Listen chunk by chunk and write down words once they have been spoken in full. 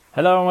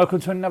Hello and welcome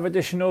to another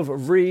edition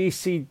of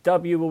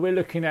Re-ECW, where we're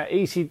looking at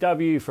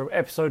ECW from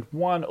episode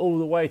 1 all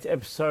the way to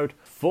episode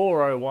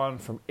 401,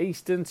 from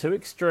Eastern to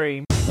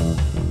Extreme.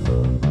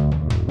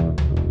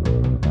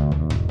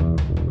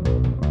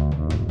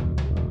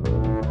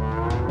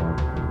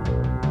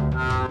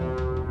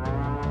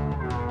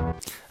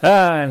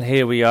 And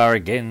here we are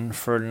again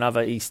for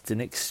another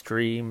Eastern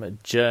Extreme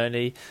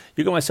journey.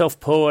 You got myself,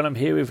 Paul, and I'm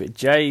here with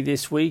Jay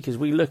this week as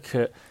we look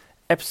at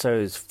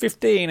episodes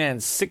 15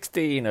 and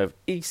 16 of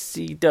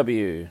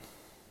ECW.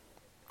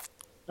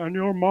 And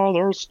your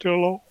mother's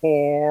still a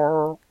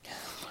whore.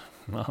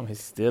 Mum is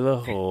still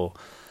a whore.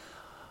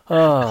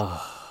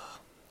 Oh.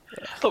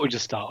 I thought we'd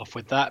just start off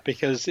with that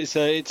because it's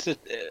a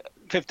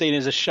 15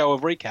 is a show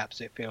of recaps,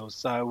 it feels.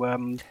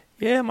 So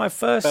yeah, my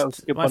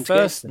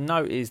first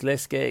note is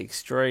let's get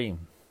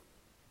extreme.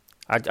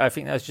 I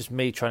think that was just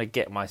me trying to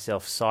get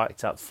myself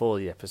psyched up for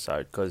the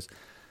episode because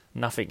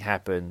nothing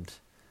happened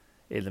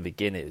in the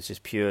beginning. It was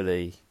just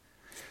purely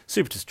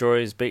Super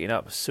Destroyers beating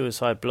up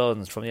Suicide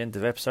Blondes from the end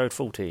of episode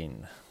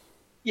 14.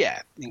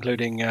 Yeah,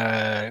 including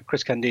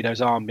Chris Candido's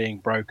arm being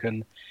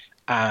broken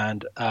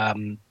and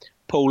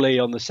Paul Lee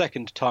on the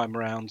second time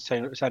around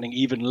sounding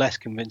even less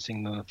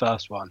convincing than the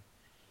first one.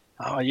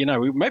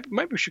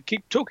 Maybe we should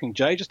keep talking,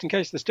 Jay, just in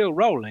case they're still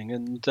rolling.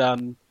 And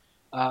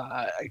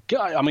I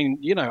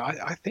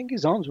think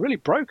his arm's really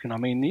broken. I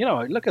mean,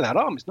 look at that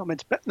arm; it's not meant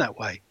to bend that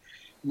way.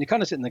 And you're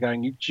kind of sitting there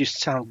going, you just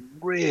sound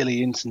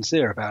really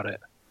insincere about it.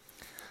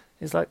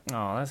 It's like,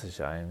 oh, that's a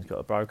shame. He's got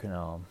a broken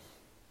arm.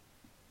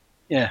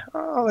 Yeah.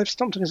 Oh, they've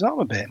stomped on his arm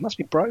a bit. It must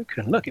be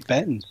broken. Look, it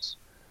bends.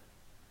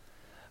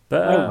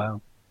 But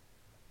well.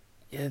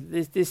 Yeah,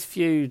 this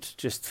feud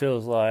just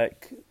feels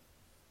like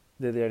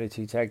they're the only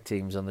two tag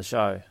teams on the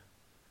show.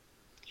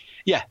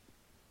 Yeah.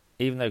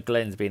 Even though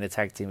Glenn's been a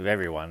tag team with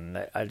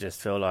everyone, I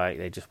just feel like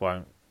they just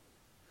won't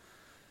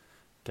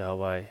go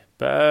away.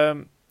 But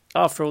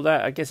after all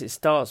that, I guess it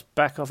starts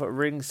back off at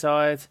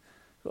ringside.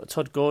 Got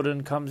Todd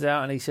Gordon comes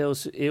out and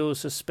he'll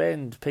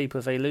suspend people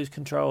if they lose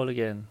control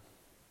again.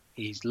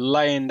 He's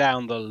laying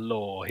down the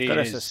law. He's got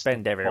to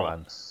suspend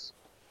everyone.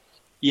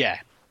 Yeah.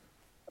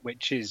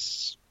 Which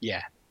is,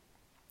 yeah.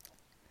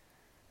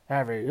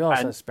 Harry, you're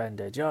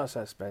suspended. You're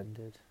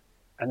suspended.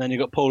 And then you've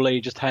got Paul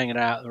Lee just hanging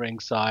out at the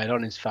ringside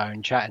on his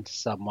phone, chatting to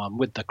someone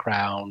with the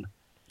crown.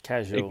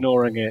 Casual.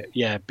 Ignoring it.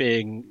 Yeah,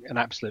 being an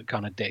absolute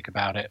kind of dick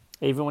about it.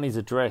 Even when he's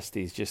addressed,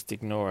 he's just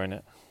ignoring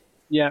it.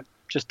 Yeah,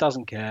 just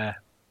doesn't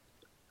care.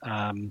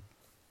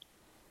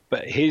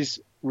 But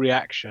his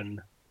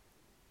reaction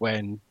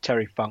when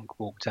Terry Funk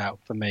walked out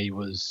for me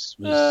was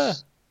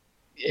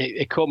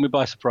it caught me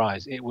by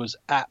surprise. It was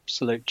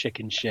absolute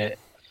chicken shit.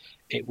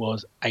 It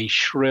was a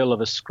shrill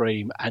of a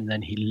scream, and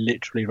then he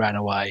literally ran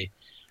away.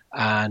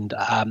 And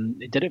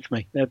it did it for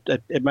me.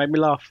 It made me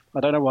laugh. I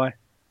don't know why.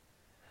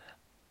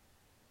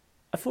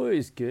 I thought it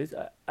was good.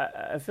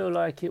 I feel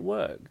like it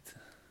worked.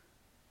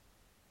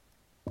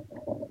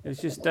 It was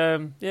just,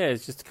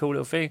 it's just a cool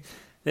little thing.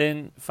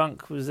 Then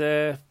Funk was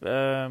there.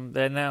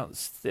 They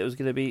announced it was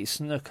going to be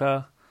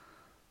Snuka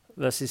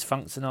versus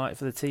Funk tonight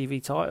for the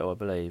TV title, I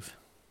believe.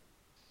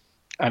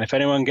 And if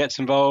anyone gets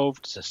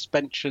involved,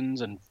 suspensions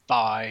and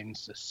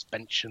fines.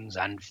 Suspensions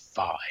and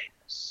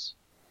fines.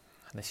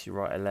 Unless you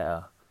write a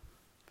letter.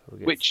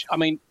 Which, I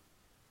mean,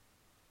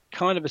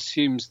 kind of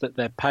assumes that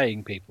they're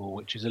paying people,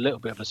 which is a little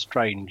bit of a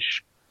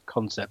strange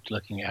concept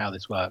looking at how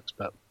this works,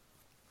 but...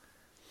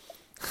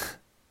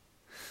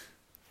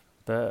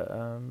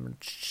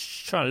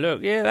 Trying to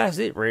look, yeah, that's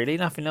it really.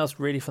 Nothing else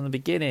really from the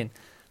beginning.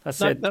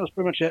 That was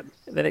pretty much it.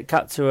 Then it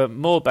cut to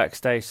more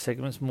backstage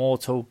segments, more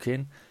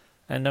talking,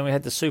 and then we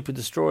had the Super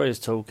Destroyers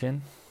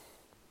talking.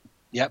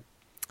 Yep,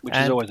 which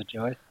is always a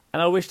joy.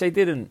 And I wish they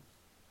didn't.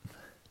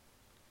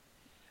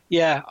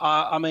 Yeah,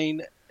 I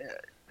mean,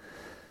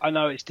 I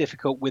know it's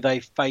difficult with a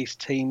face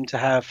team to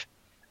have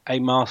a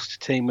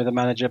masked team with a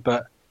manager,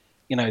 but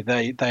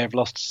they have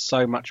lost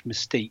so much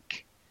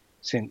mystique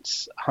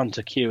since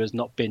Hunter Q has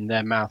not been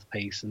their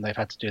mouthpiece and they've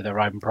had to do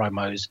their own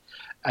promos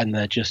and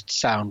they just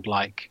sound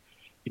like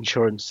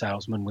insurance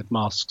salesmen with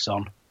masks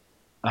on.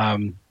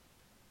 And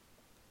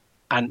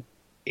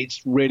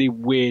it's really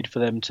weird for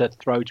them to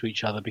throw to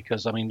each other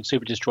because, I mean,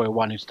 Super Destroyer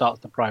 1, who starts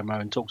the promo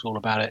and talks all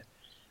about it,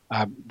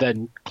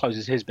 then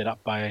closes his bit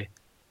up by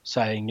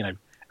saying,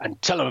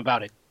 and tell them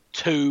about it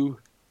too.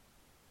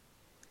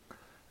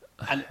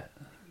 And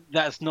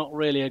that's not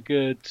really a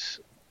good...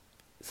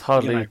 It's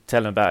hardly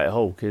telling about it,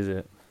 Hulk, is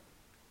it?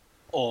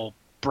 Or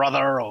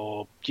brother,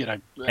 or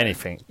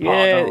anything.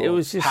 Yeah, it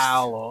was just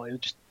pal, or it was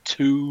just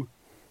two.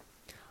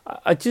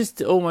 I just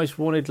almost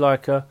wanted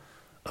like a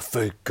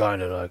fake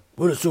kind of like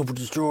we're the Super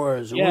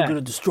Destroyers, and we're going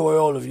to destroy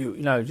all of you.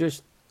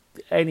 Just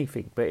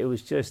anything. But it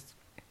was just,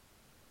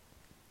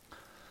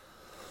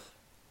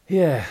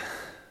 yeah.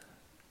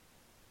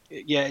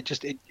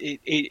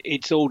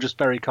 It's all just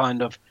very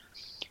kind of.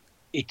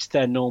 It's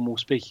their normal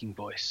speaking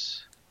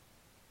voice.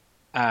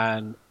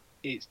 And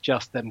it's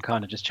just them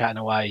kind of just chatting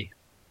away,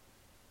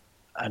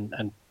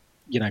 and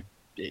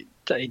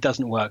it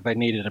doesn't work. They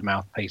needed a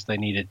mouthpiece. They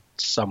needed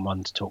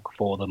someone to talk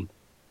for them.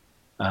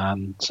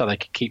 so they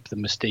could keep the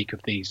mystique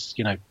of these,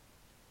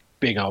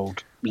 big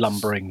old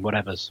lumbering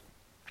whatevers.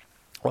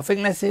 Well, I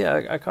think that's it.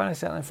 I kind of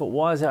sat there and thought,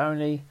 why is it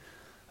only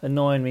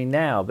annoying me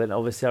now? But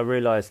obviously I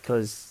realised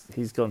because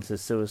he's gone to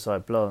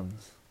Suicide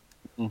Blondes.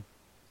 Mm.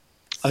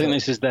 I think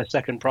this is their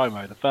second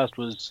promo. The first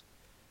was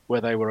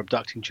where they were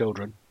abducting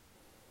children.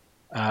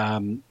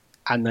 And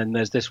then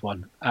there's this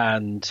one.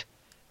 And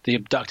the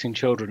abducting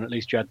children, at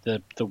least you had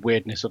the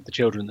weirdness of the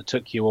children that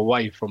took you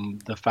away from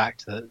the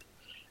fact that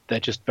they're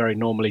just very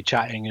normally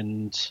chatting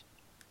and,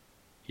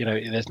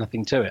 there's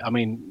nothing to it. I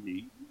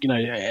mean,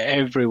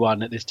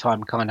 everyone at this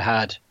time kind of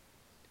had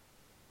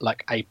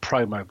like a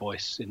promo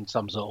voice in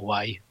some sort of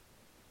way.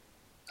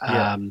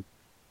 And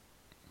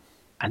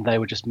they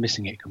were just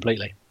missing it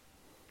completely.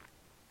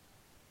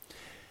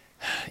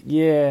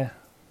 Yeah.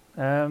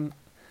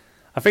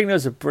 I think there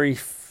was a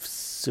brief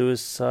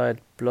Suicide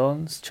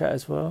Blondes chat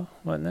as well,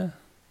 wasn't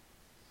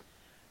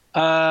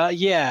there?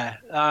 Yeah.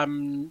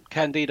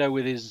 Candido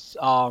with his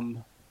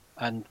arm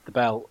and the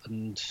belt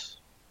and...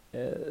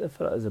 Yeah, I felt like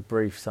there was a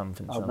brief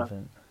something.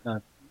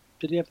 No.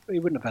 Did he have... He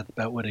wouldn't have had the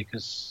belt, would he?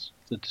 Because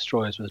the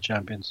Destroyers were the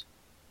champions.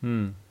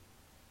 Yeah,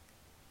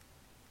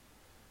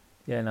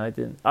 no, he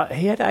didn't.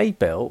 He had a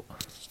belt.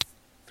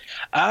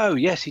 Oh,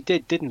 yes, he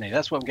did, didn't he?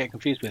 That's what I'm getting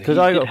confused with. Because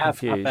I got have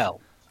confused. A belt.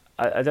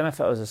 I don't know if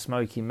that was a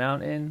Smoky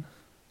Mountain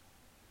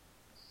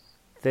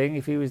thing,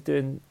 if he was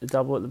doing the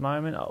double at the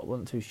moment. I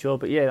wasn't too sure.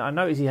 But yeah, I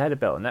noticed he had a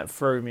belt, and that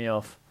threw me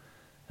off.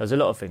 There was a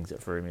lot of things that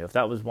threw me off.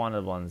 That was one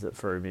of the ones that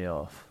threw me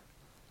off.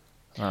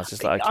 And I was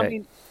just like, okay. I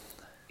mean,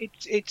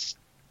 it's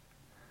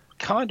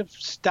kind of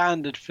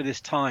standard for this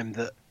time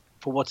that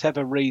for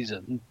whatever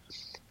reason,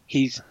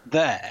 he's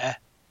there,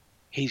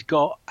 he's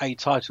got a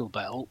title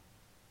belt,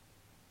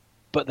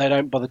 but they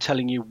don't bother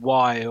telling you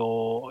why,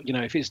 or,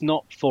 if it's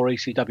not for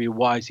ECW,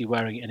 why is he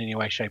wearing it in any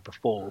way, shape or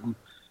form?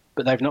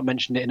 But they've not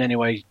mentioned it in any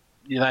way.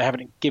 They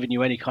haven't given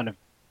you any kind of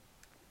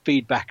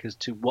feedback as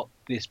to what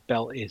this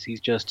belt is. He's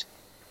just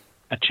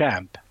a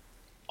champ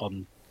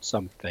on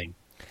something.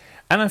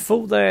 And I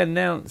thought they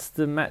announced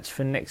the match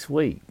for next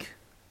week.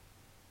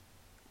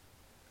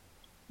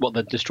 What,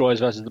 the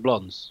Destroyers versus the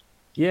Blondes?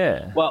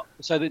 Yeah. Well,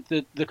 so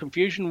the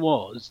confusion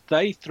was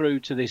they threw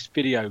to this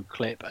video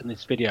clip and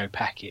this video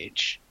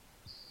package,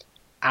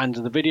 and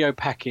the video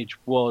package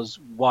was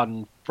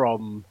one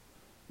from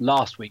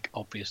last week,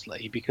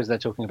 obviously, because they're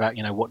talking about,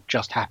 what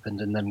just happened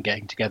and them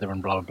getting together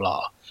and blah, blah,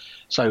 blah.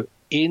 So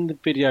in the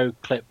video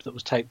clip that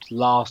was taped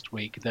last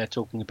week, they're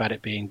talking about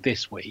it being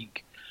this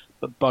week,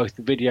 but both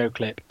the video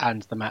clip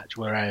and the match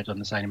were aired on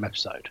the same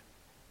episode.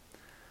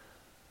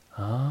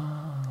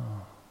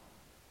 Oh.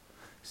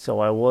 So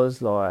I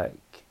was like,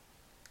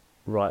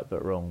 right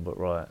but wrong but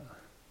right.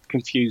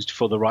 Confused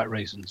for the right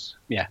reasons,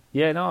 yeah.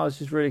 Yeah, no, I was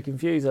just really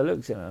confused. I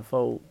looked at him and I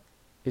thought,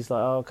 it's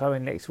like, oh,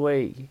 coming next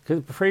week.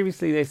 Because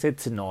previously they said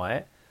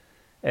tonight,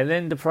 and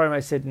then the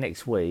promo said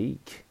next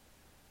week.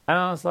 And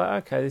I was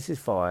like, okay, this is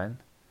fine.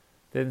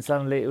 Then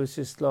suddenly it was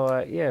just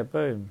like, yeah,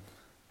 boom.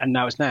 And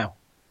now it's now.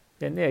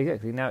 Yeah,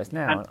 exactly. Now it's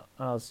now. And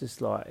I was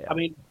just like... Yeah. I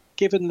mean,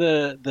 given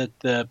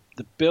the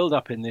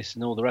build-up in this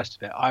and all the rest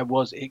of it, I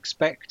was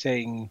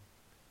expecting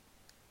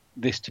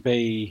this to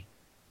be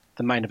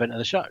the main event of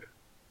the show.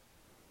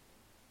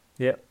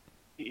 Yep.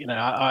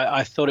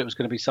 I thought it was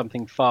going to be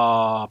something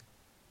far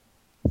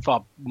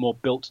more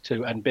built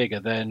to and bigger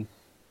than,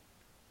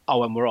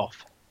 and we're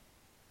off.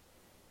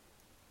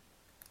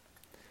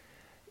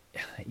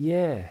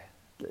 Yeah,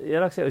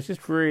 like I said, it was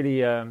just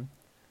really,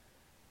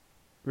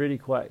 really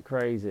quite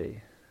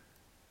crazy.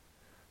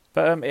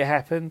 But it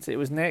happened. It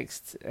was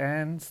next,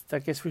 and I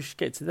guess we should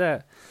get to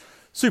that.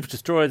 Super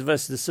Destroyers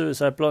versus the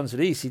Suicide Blondes for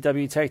the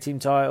ECW Tag Team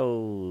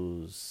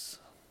titles.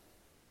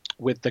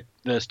 With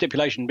the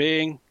stipulation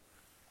being...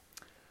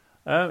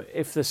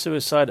 if the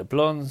Suicide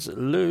Blondes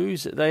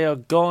lose, they are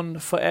gone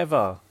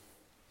forever.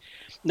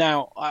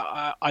 Now,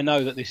 I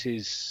know that this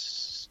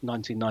is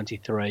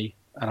 1993,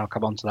 and I'll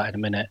come on to that in a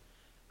minute.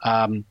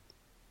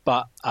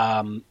 But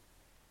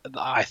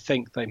I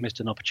think they missed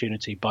an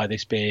opportunity by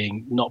this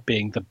not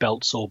being the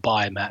belts or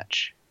buy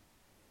match.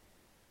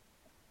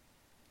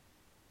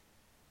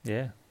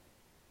 Yeah.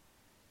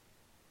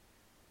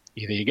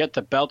 Either you get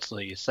the belts or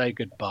you say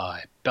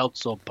goodbye.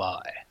 Belts or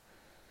buy.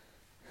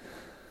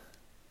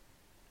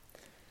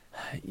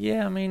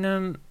 Yeah, I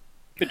mean,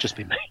 could just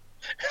be me.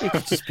 It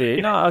could just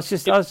be. No, I was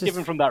just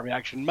given from that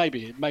reaction,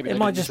 maybe it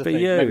might just be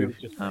you.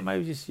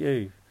 Maybe just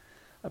you.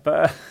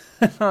 But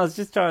I was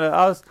just trying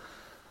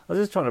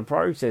to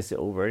process it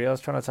all. Really, I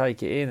was trying to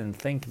take it in and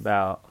think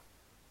about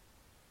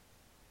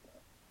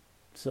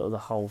sort of the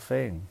whole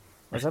thing.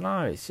 I don't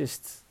know. It's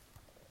just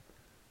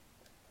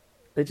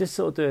they're just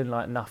sort of doing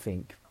like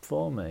nothing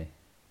for me.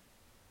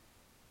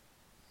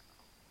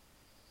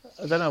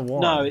 I don't know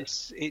why. No,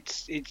 it's.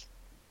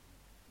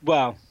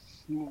 Well,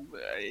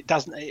 it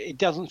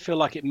doesn't feel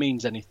like it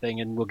means anything,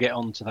 and we'll get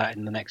on to that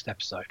in the next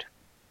episode.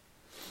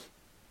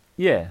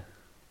 Yeah.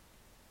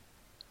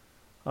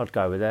 I'd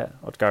go with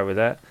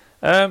that.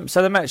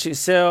 So the match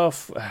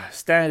itself,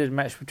 standard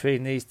match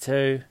between these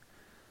two.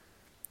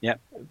 Yep.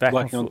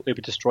 Working on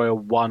Super Destroyer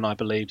 1, I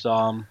believe's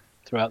arm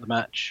throughout the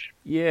match.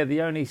 Yeah,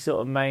 the only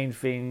sort of main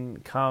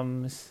thing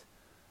comes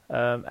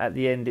at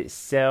the end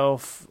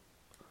itself,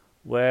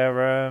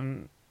 where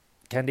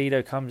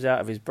Candido comes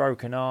out of his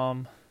broken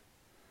arm,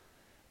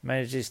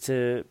 manages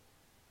to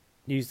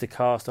use the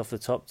cast off the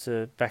top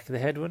to back of the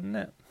head, wouldn't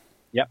it?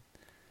 Yep.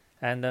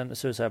 And the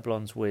Suicide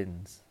Blondes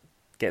wins,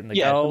 getting the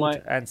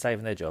gold and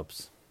saving their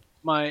jobs.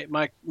 My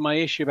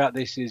issue about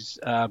this is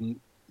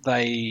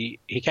he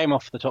came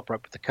off the top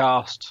rope with the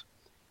cast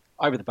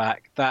over the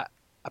back. That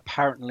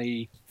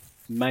apparently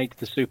made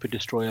the Super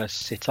Destroyer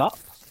sit up.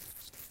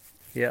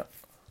 Yeah.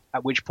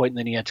 At which point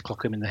then he had to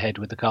clock him in the head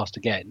with the cast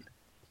again.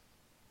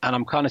 And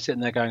I'm kind of sitting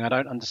there going, I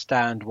don't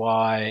understand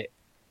why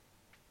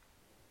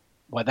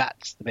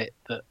that's the bit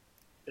that...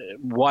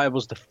 Why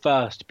was the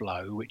first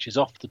blow, which is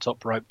off the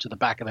top rope to the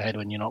back of the head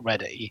when you're not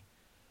ready,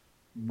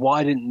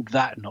 why didn't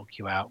that knock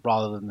you out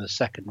rather than the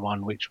second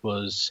one, which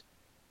was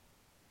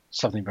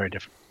something very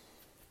different?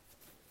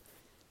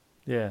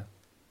 Yeah.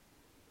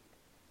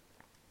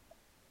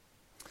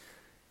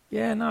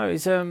 Yeah, no,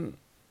 it's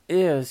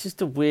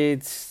just a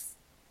weird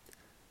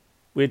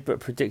but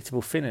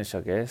predictable finish,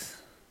 I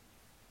guess.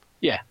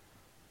 Yeah.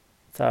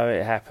 So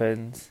it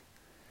happened.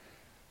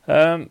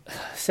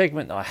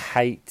 Segment that I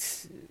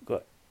hate,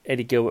 got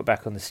Eddie Gilbert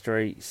back on the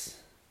streets.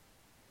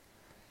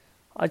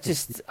 I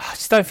just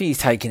don't think he's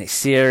taking it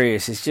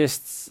serious. It's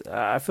just,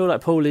 I feel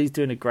like Paul Lee's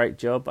doing a great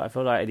job, but I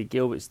feel like Eddie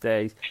Gilbert's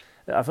there.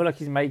 I feel like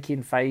he's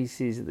making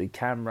faces at the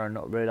camera and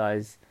not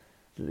realise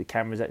that the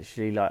camera's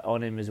actually like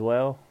on him as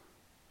well.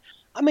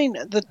 I mean,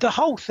 the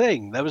whole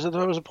thing. There was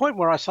a point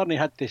where I suddenly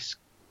had this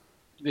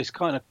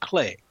kind of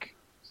click.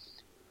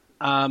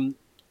 I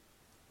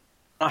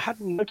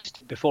hadn't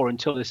noticed it before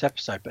until this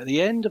episode, but at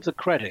the end of the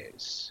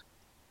credits,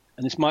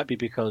 and this might be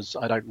because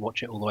I don't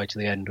watch it all the way to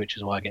the end, which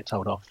is why I get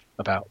told off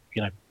about,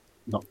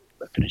 not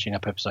finishing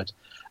up episodes.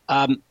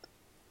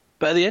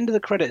 But at the end of the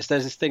credits,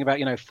 there's this thing about,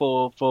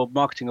 for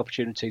marketing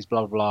opportunities,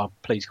 blah, blah, blah,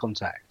 please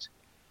contact.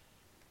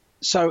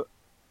 So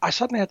I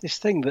suddenly had this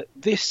thing that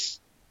this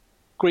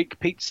Greek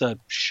pizza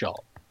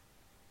shop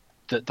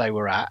that they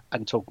were at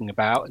and talking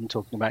about, and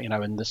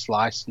the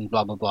slice and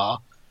blah, blah, blah.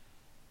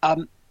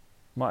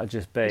 Might have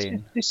just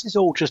been. This is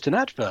all just an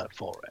advert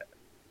for it.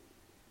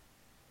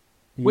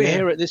 Yeah. We're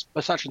here at this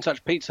such and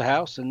such pizza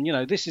house, and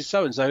this is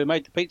so and so who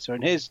made the pizza,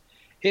 and here's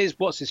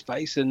what's his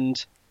face,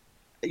 and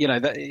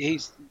that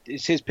it's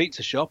his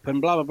pizza shop,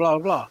 and blah blah blah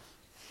blah.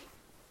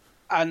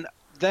 And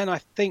then I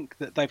think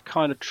that they've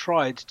kind of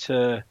tried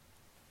to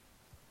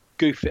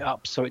goof it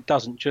up so it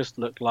doesn't just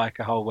look like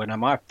a whole.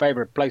 My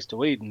favourite place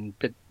to eat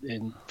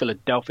in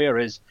Philadelphia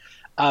is,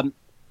 but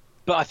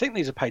I think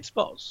these are paid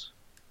spots.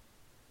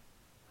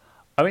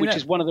 Which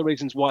is one of the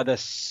reasons why they're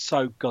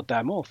so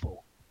goddamn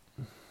awful.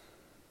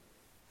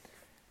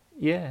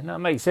 Yeah, that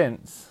makes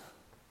sense.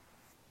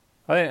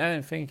 I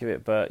didn't think of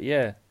it, but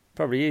yeah,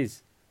 probably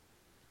is.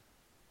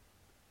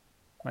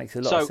 Makes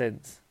a lot of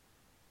sense.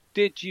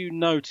 Did you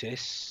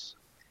notice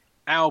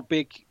our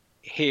big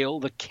heel,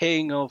 the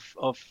king of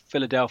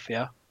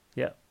Philadelphia?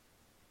 Yeah.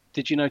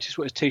 Did you notice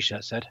what his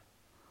T-shirt said?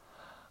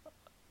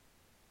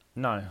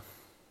 No.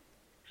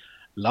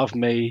 Love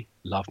me,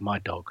 love my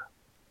dog.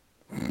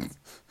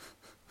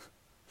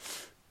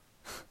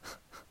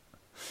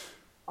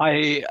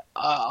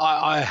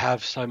 I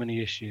have so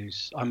many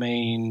issues. I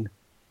mean,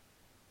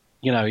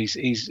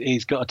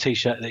 he's got a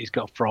T-shirt that he's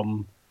got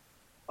from,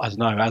 I don't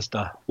know,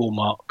 Asda,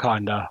 Walmart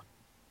kind of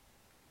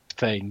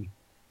thing.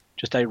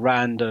 Just a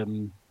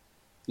random,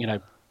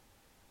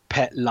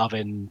 pet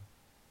loving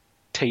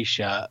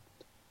T-shirt,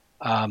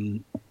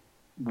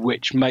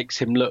 which makes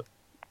him look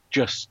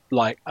just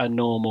like a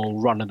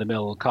normal run of the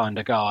mill kind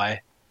of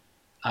guy.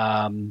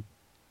 And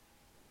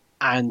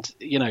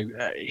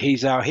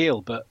he's our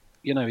heel, but.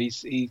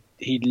 He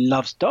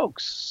loves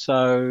dogs,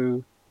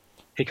 so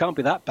he can't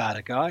be that bad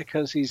a guy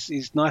because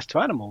he's nice to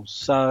animals.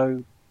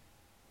 So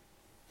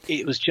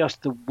it was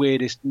just the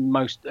weirdest,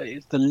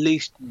 it's the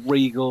least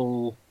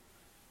regal,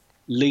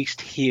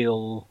 least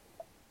heel,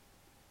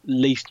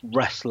 least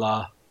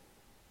wrestler.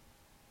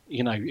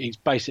 He's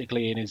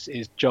basically in his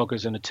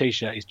joggers and a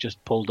T-shirt. He's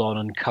just pulled on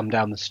and come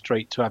down the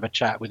street to have a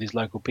chat with his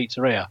local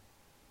pizzeria.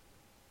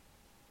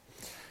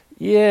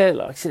 Yeah,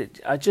 like I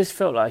said, I just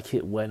felt like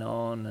it went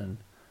on and.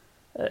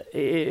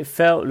 It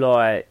felt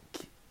like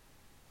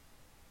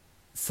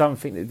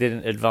something that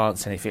didn't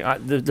advance anything.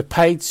 The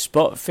paid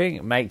spot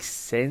thing makes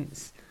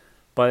sense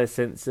by the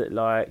sense that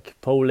like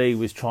Paul Lee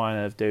was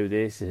trying to do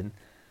this and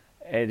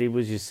Eddie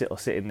was just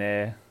sitting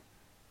there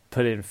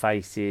pulling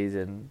faces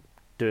and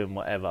doing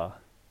whatever.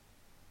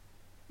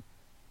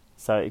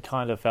 So it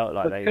kind of felt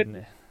like they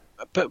didn't.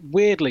 But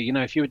weirdly,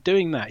 if you were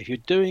doing that, if you're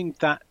doing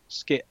that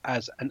skit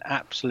as an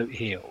absolute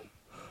heel,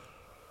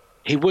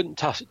 he wouldn't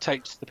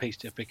take to the piece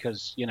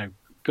because,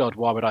 God,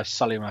 why would I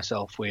sully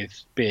myself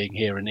with being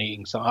here and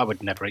eating something? I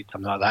would never eat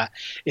something like that.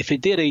 If he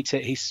did eat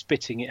it, he's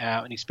spitting it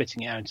out and he's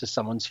spitting it out into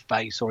someone's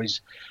face or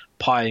he's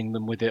pieing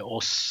them with it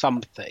or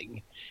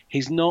something.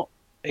 He's not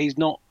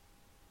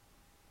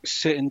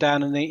sitting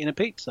down and eating a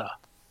pizza.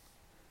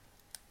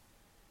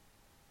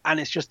 and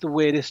it's just the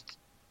weirdest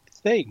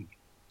thing.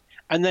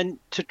 And then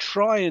to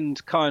try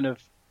and kind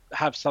of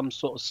have some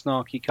sort of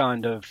snarky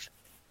kind of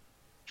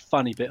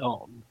funny bit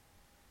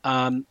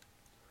on,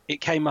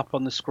 it came up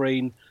on the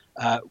screen.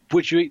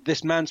 Would you eat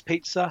this man's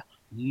pizza?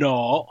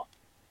 No.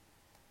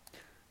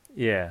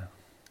 Yeah.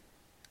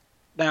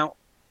 Now,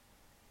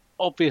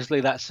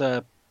 obviously, that's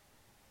a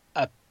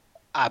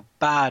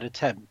bad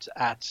attempt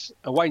at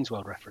a Wayne's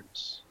World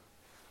reference.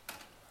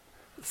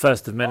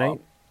 First of many.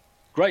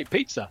 Great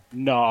pizza.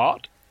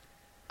 Not.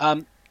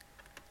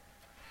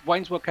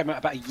 Wayne's World came out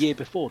about a year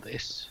before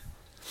this.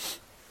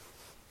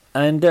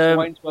 And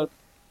Wayne's World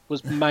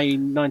was May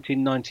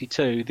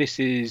 1992. This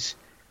is,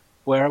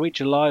 where are we?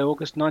 July,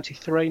 August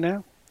 93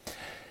 now?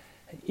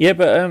 Yeah,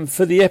 but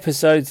for the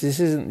episodes, this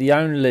isn't the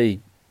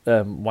only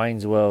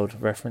Wayne's World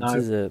reference,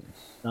 is it?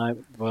 No,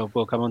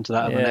 we'll come on to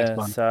that on the next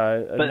one.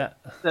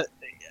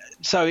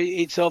 So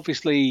it's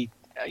obviously,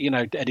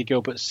 Eddie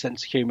Gilbert's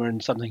sense of humour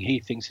and something he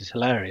thinks is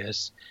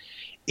hilarious.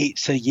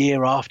 It's a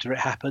year after it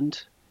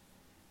happened.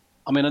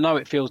 I mean, I know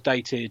it feels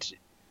dated,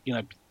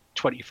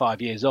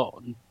 25 years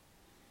on.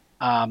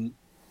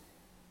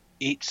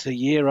 It's a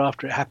year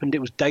after it happened.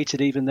 It was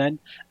dated even then.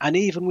 And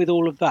even with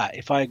all of that,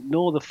 if I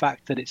ignore the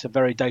fact that it's a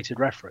very dated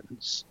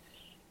reference,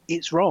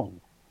 it's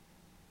wrong.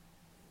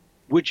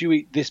 Would you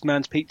eat this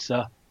man's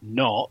pizza?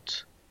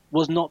 Not.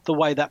 Was not the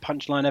way that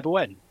punchline ever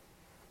went.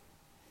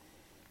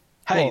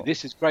 Hey,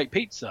 this is great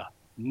pizza.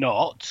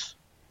 Not.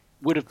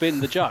 Would have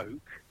been the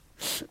joke.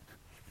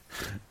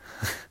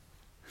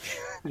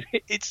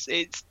 It's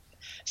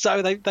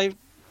so they've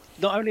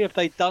not only have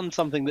they done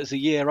something that's a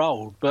year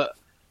old, but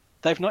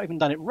they've not even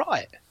done it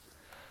right.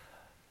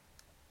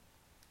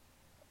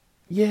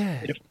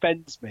 Yeah. It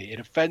offends me. It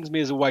offends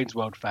me as a Wayne's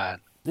World fan.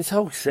 This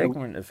whole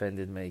segment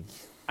offended me.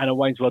 And a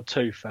Wayne's World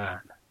 2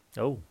 fan.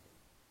 Oh.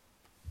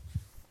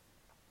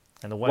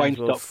 And the Wayne's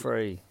World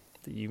 3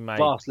 that you made.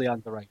 Vastly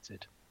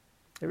underrated.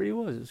 It really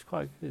was. It was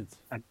quite good.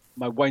 And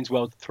my Wayne's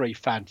World 3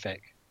 fanfic.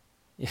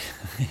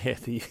 Yeah,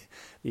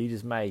 you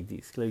just made the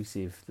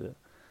exclusive.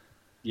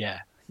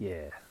 Yeah.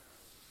 Yeah.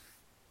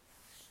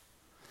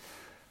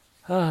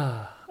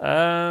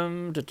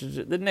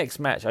 The next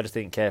match I just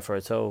didn't care for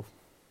at all.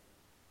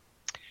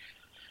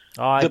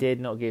 I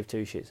did not give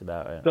two shits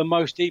about it. The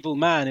most evil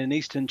man in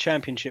Eastern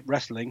Championship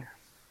Wrestling,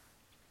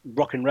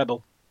 Rockin'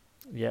 Rebel.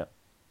 Yeah.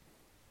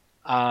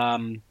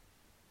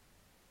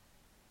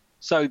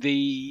 So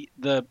the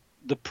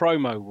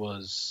promo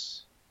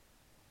was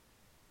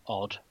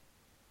odd.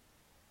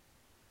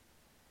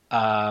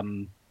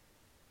 And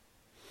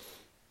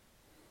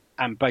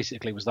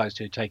basically was those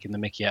two taking the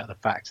mickey out of the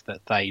fact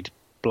that they'd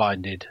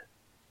blinded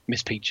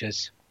Miss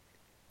Peaches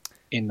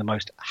in the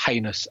most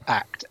heinous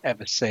act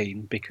ever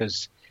seen,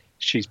 because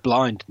she's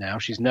blind now.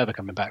 She's never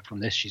coming back from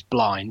this. She's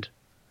blind.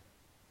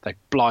 They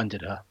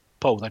blinded her.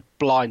 Paul, they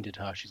blinded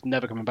her. She's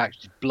never coming back.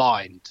 She's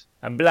blind.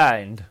 I'm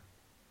blind.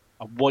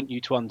 I want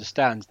you to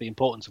understand the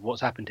importance of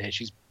what's happened here.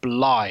 She's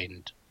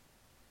blind.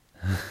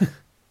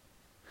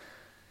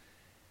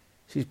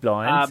 She's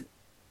blind.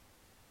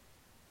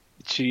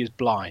 She is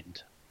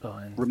blind.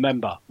 Blind.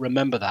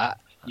 Remember that.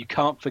 You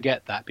can't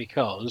forget that,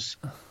 because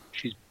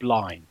she's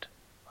blind.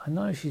 I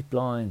know she's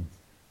blind.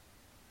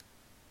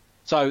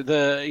 So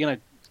the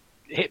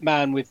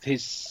Hitman with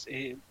his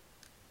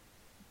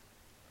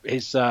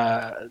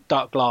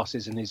dark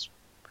glasses and his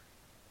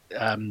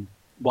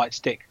white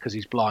stick because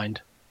he's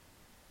blind.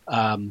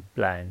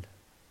 Blind.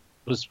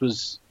 Was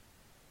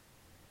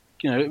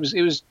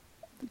it was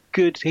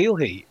good heel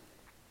heat.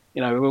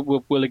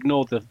 We'll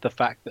ignore the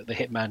fact that the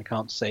Hitman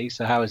can't see.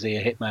 So how is he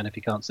a Hitman if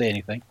he can't see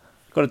anything?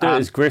 Got to do it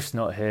as Griff's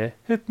not here.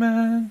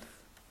 Hitman.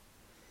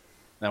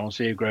 No one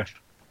see you, Griff.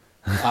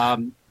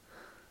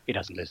 He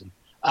doesn't listen.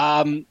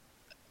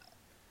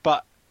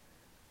 But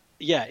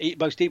yeah,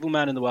 most evil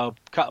man in the world.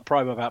 Cut a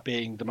promo about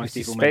being the most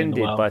evil man in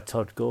the world. Suspended by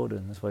Todd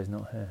Gordon. That's why he's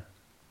not here.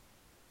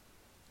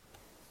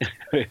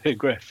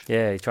 Griff.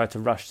 Yeah, he tried to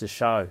rush the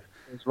show.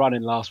 He was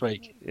running last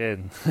week. Yeah,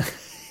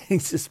 he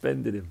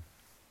suspended him.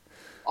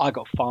 I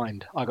got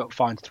fined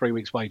 3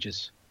 weeks'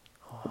 wages.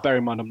 But bear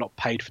in mind, I'm not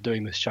paid for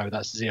doing this show.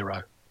 That's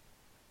zero.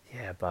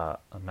 Yeah,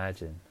 but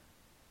imagine.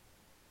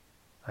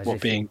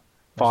 Being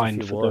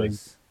fined for doing.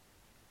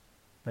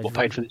 What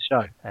paid for the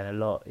show? And a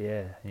lot,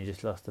 yeah. And you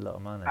just lost a lot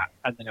of money.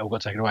 And then it all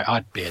got taken away.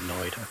 I'd be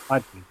annoyed.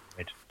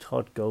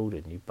 Todd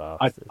Golden, you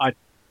bastard.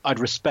 I'd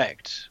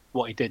respect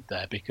what he did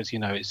there, because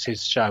it's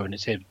his show and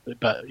it's him.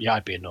 But yeah,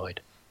 I'd be annoyed.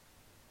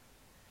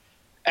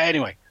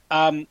 Anyway,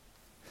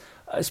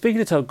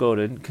 speaking of Todd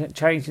Gordon,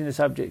 changing the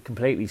subject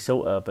completely,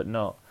 sort of, but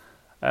not.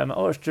 I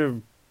watched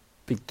the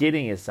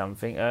beginning of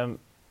something.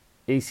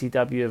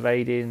 ECW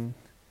evading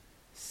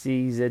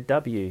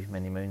CZW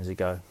many moons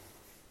ago.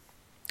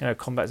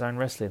 Combat Zone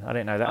Wrestling. I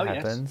didn't know that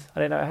happened. Yes. I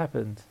didn't know it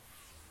happened.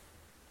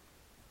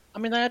 I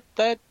mean, they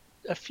had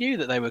a few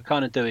that they were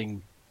kind of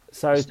doing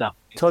stuff.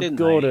 Todd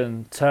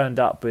Gordon turned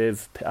up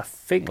with, I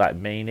think, like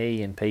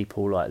Meanie and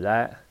people like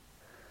that.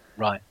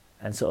 Right.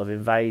 And sort of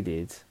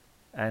invaded.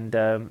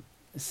 And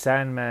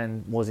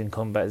Sandman was in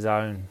Combat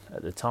Zone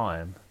at the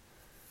time.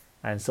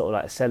 and sort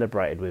of like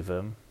celebrated with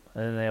them,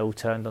 and then they all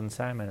turned on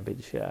Sandman and beat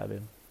the shit out of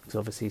him because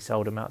obviously he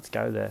sold him out to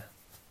go there.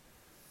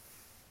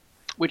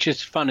 Which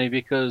is funny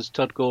because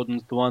Todd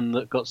Gordon's the one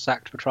that got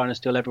sacked for trying to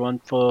steal everyone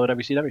for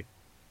WCW.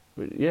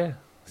 Yeah,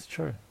 it's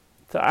true.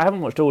 So I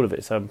haven't watched all of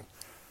it, so I'm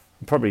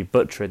probably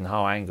butchering the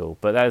whole angle,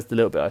 but that was the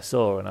little bit I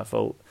saw, and I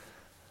thought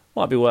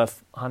might be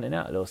worth hunting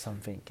out a little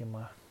something in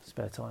my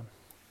spare time.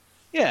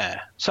 Yeah.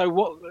 So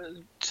what?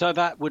 So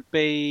that would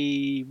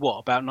be what,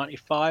 about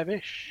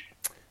 95-ish?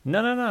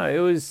 No. It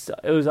was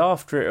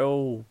after it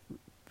all.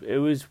 It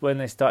was when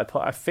they started.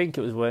 I think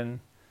it was when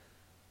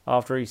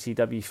after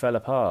ECW fell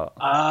apart.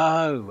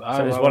 So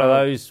it was one of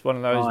those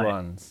right.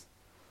 Ones.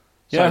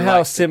 You know how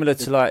like similar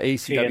to like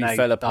ECW TNA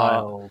fell apart.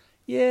 Style.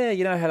 Yeah,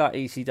 you know how like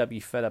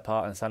ECW fell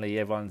apart and suddenly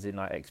everyone's in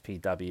like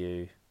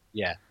XPW.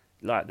 Yeah,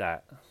 like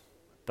that.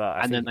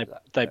 But then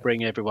they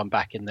bring everyone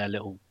back in their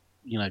little,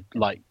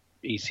 like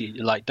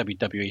like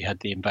WWE had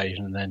the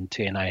Invasion and then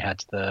TNA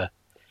had the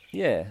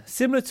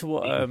similar to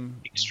what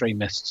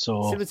Extremists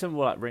or similar to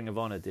what like Ring of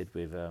Honor did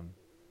with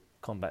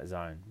Combat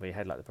Zone, where you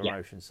had like the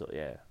promotion sort.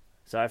 Yeah.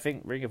 So I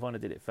think Ring of Honor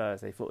did it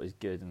first. They thought it was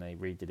good, and they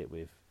redid it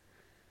with.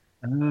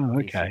 Oh,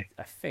 okay.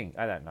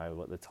 I don't know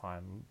what the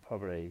time.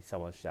 Probably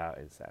someone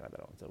shouted saying I don't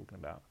know what I'm talking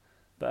about,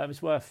 but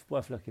it's worth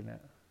looking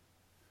at.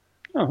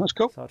 Oh, that's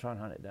cool. So I'll try and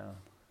hunt it down.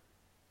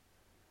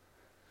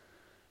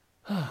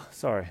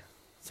 Sorry.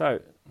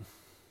 So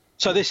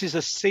this is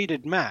a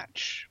seeded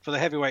match for the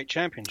heavyweight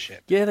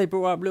championship. Yeah, they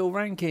brought up little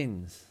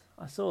rankings.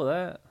 I saw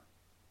that.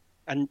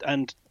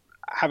 And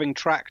having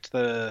tracked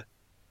the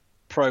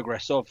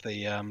progress of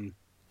the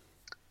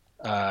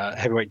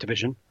heavyweight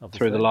division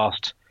through the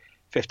last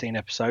 15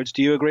 episodes,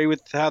 do you agree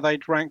with how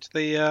they'd ranked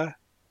the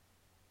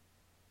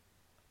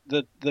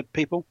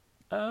people?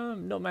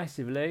 Not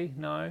massively,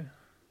 no.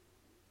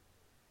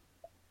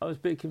 I was a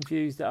bit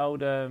confused that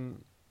old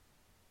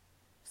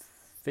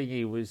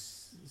thingy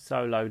was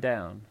so low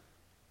down.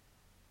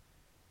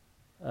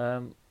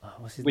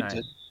 What's his Winters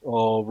name?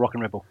 Or Rock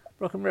and Rebel?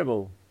 Rock and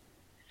Rebel.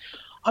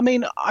 I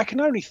mean, I can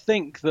only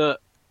think that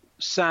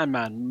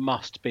Sandman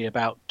must be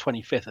about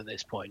 25th at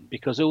this point,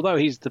 because although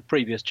he's the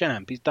previous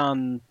champ, he's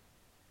done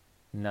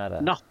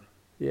nothing.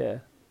 Yeah.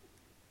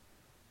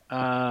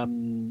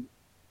 And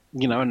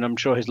I'm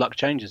sure his luck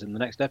changes in the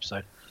next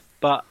episode.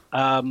 But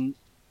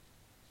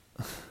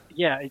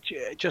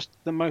it's just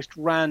the most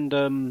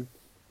random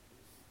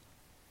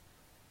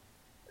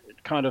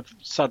kind of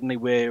suddenly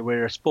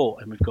we're a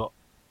sport and we've got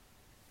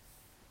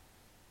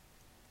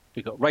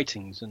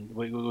ratings and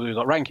we've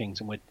got rankings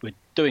and we're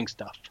doing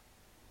stuff.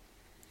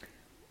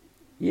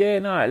 Yeah,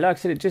 no, like I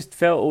said, it just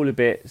felt all a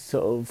bit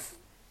sort of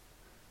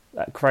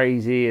like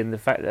crazy, and the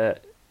fact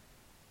that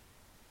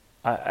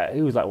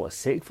he was like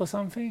sixth or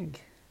something.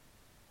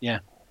 Yeah,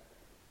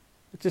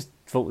 I just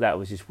thought that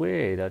was just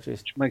weird.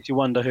 Which makes you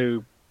wonder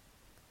who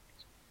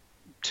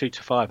 2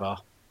 to 5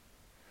 are.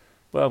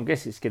 Well, I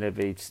guess it's going to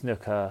be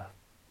Snooker,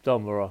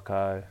 Don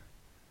Morocco.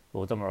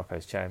 Well, Don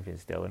Morocco's champion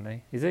still, isn't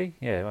he? Is he?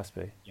 Yeah, it must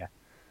be. Yeah.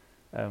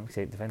 Because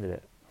he defended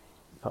it,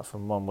 apart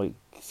from 1 week,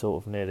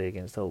 sort of nearly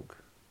against Hulk.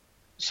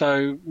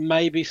 So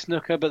maybe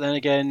Snooker, but then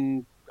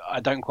again, I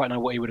don't quite know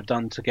what he would have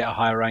done to get a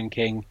higher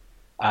ranking.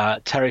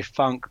 Terry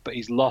Funk, but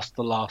he's lost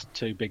the last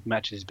 2 big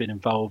matches he's been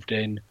involved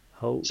in.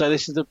 Hulk. So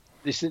this is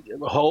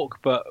Hulk,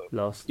 but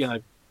lost.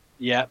 And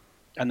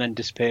then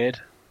disappeared.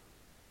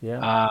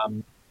 Yeah.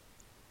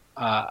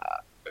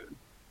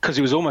 Because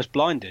he was almost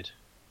blinded.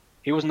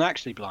 He wasn't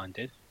actually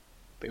blinded,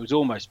 but he was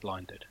almost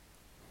blinded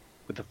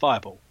with the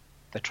fireball.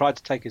 They tried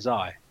to take his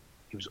eye.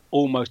 He was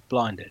almost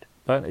blinded.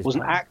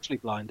 Wasn't actually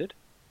blinded.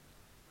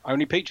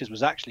 Only Peaches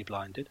was actually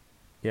blinded.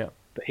 Yeah.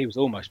 But he was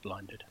almost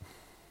blinded.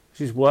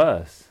 Which is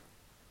worse.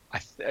 I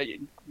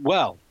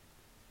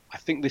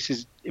think this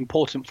is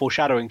important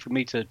foreshadowing for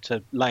me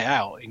to lay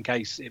out in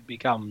case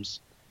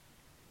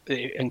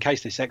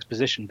this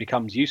exposition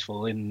becomes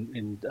useful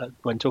in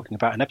when talking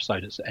about an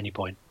episode at any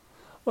point.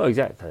 Well,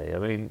 exactly. I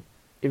mean,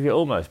 if you're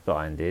almost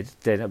blinded,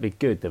 then it'd be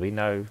good. There'd be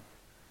no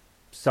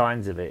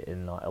signs of it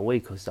in like a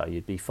week or so.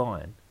 You'd be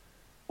fine.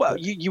 Well,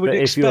 you would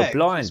expect, if you're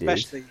blinded,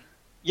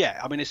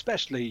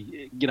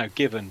 especially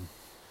given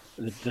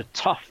the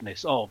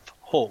toughness of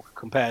Hawk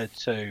compared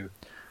to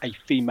a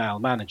female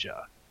manager,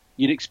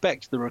 you'd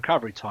expect the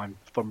recovery time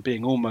from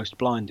being almost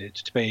blinded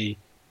to be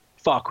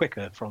far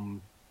quicker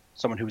from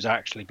someone who was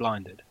actually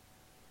blinded.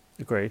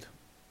 Agreed.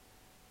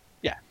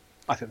 Yeah,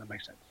 I think that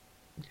makes sense.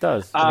 It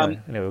does.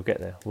 Anyway, we'll get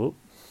there. Whoop.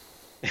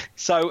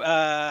 So,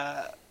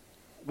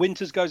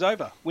 Winters goes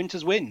over.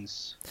 Winters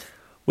wins.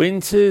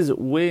 Winters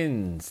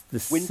wins.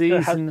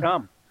 Winter has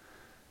come.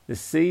 The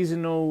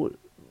seasonal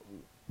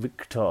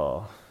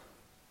victor.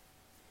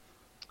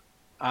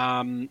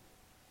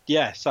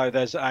 So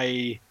there's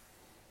a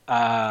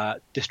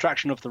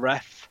distraction of the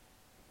ref.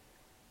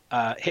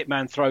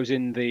 Hitman throws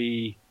in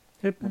the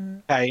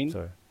cane.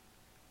 Sorry.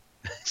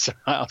 Sorry,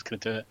 I was going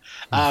to do it.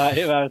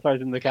 Hitman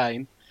throws in the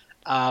cane.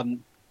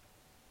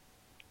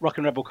 Rock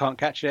and Rebel can't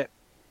catch it.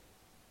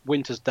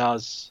 Winters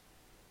does,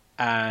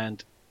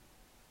 and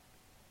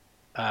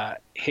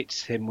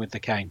hits him with the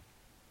cane.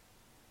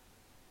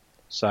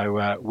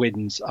 So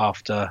wins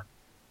after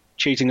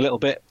cheating a little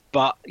bit.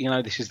 But,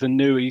 this is the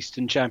new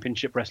Eastern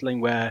Championship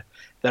Wrestling where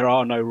there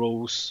are no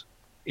rules,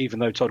 even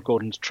though Todd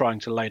Gordon's trying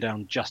to lay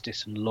down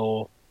justice and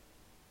law.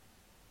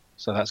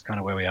 So that's kind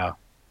of where we are.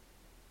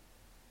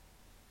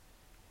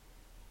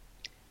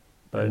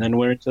 Boom. And then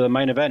we're into the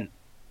main event.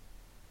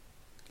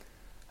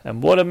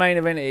 And what a main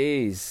event it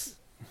is.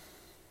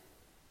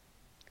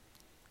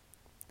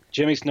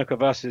 Jimmy Snuka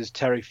versus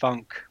Terry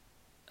Funk.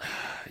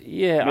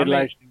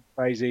 Yeah,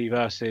 Crazy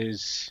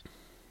versus...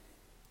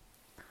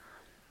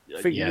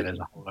 there's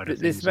a whole load of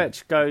this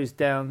match goes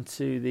down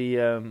to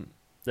the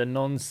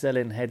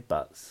non-selling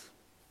headbutts.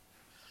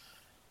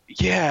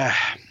 Yeah.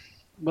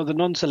 Well, the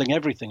non-selling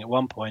everything at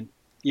one point.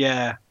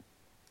 Yeah.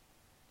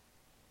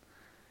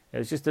 It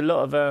was just a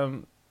lot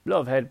of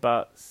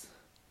headbutts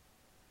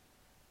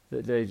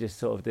that they just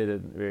sort of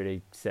didn't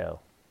really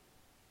sell.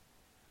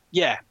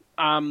 Yeah.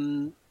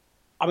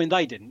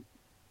 They didn't.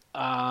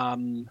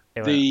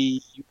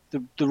 The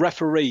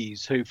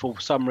referees who, for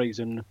some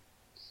reason,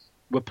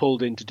 were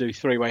pulled in to do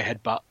three-way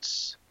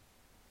headbutts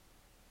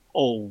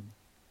all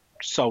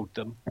sold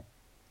them.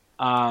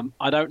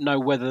 I don't know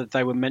whether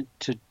they were meant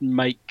to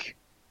make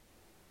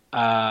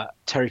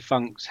Terry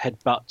Funk's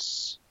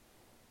headbutts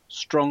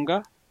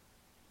stronger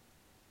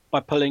by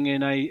pulling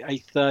in a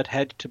third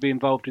head to be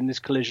involved in this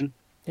collision.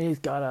 He's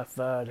got a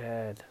third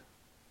head.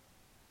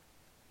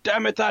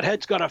 Damn it, that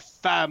head's got a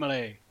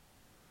family.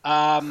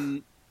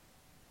 I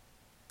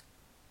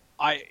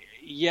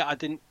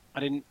didn't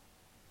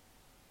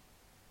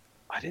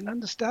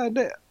understand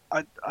it.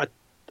 I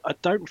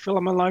don't feel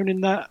I'm alone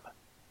in that.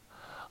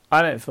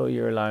 I don't feel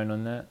you're alone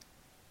on that.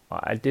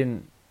 I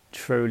didn't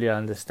truly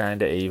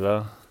understand it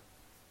either.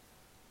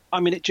 I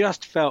mean, it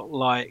just felt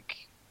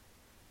like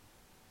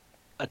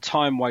a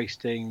time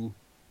wasting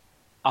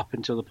up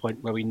until the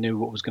point where we knew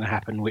what was going to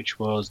happen, which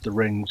was the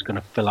ring was going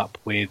to fill up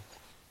with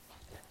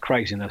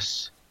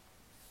craziness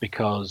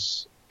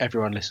because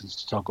everyone listens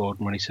to Todd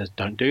Gordon when he says,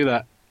 don't do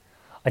that.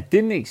 I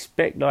didn't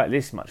expect like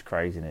this much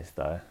craziness,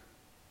 though.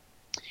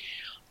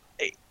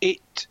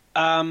 It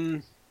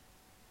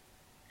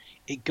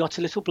got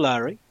a little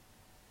blurry.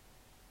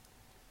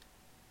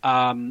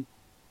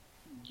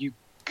 You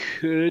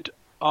could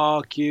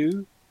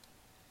argue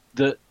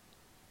that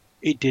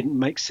it didn't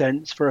make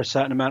sense for a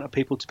certain amount of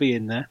people to be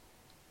in there.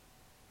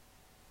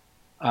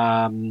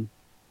 I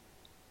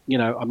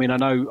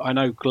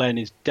know Glenn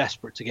is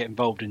desperate to get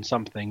involved in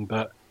something,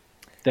 but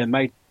there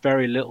made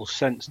very little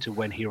sense to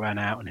when he ran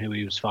out and who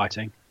he was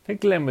fighting. I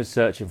think Glenn was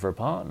searching for a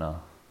partner.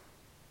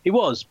 He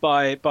was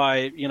by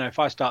if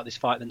I start this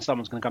fight, then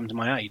someone's going to come to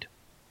my aid.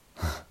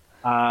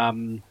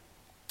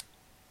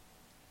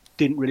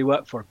 Didn't really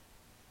work for him.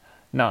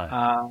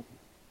 No.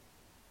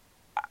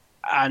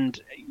 And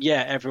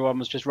yeah, everyone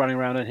was just running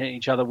around and hitting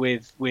each other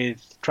with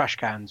trash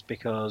cans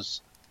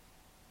because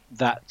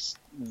that's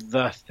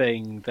the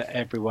thing that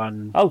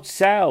everyone... Oh,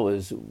 Sal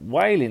was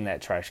wailing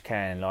that trash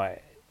can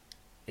like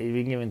he'd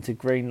been given to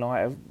green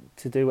light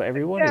to do whatever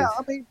he wanted. Yeah,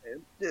 I mean,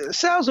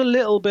 Sal's a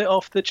little bit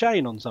off the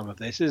chain on some of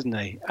this, isn't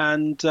he?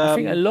 And I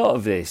think a lot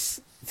of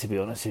this, to be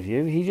honest with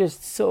you, he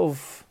just sort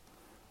of...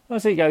 I don't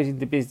say he goes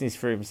into business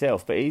for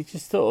himself, but he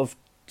just sort of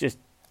just...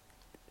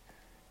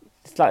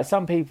 It's like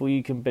some people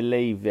you can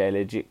believe they're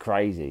legit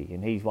crazy,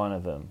 and he's one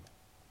of them.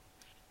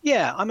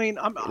 Yeah, I mean,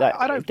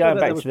 I don't... Going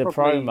back to the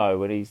promo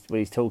when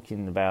he's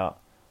talking about,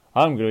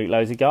 I'm going to eat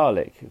loads of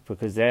garlic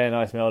because then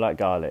I smell like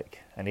garlic,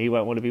 and he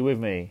won't want to be with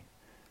me.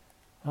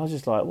 I was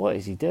just like, what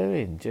is he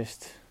doing?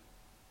 Just...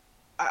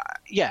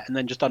 yeah, and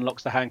then just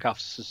unlocks the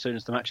handcuffs as soon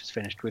as the match is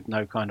finished with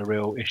no kind of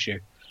real issue.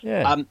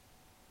 Yeah.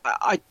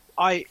 I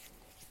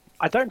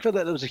don't feel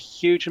that there was a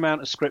huge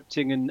amount of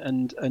scripting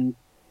and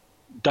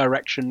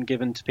direction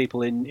given to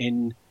people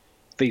in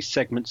these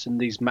segments and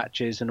these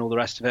matches and all the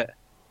rest of it.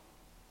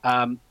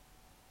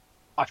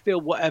 I feel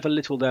whatever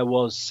little there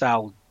was,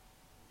 Sal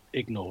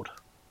ignored.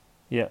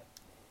 Yeah.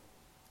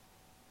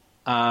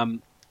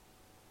 And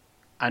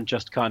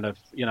just kind of,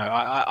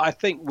 I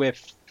think we're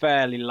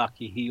fairly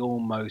lucky he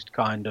almost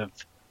kind of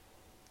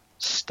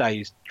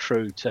stays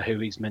true to who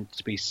he's meant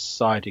to be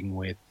siding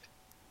with.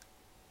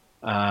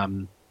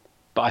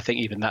 But I think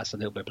even that's a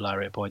little bit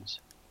blurry at points.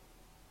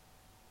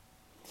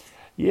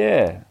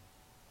 Yeah.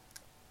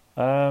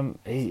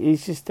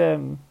 He's just...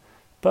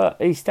 but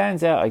he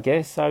stands out, I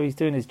guess, so he's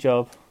doing his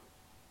job.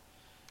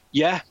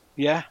 Yeah.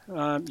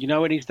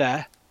 When he's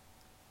there,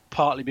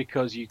 partly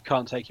because you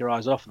can't take your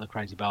eyes off of the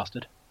crazy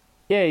bastard.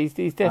 Yeah, he's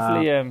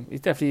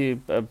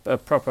definitely a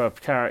proper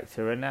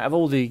character, and out of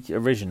all the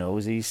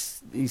originals,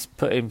 he's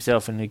put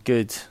himself in a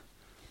good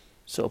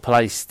sort of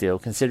place still,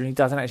 considering he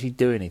doesn't actually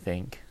do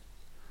anything.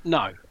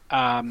 No,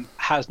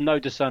 has no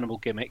discernible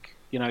gimmick.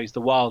 He's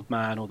the wild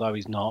man, although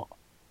he's not.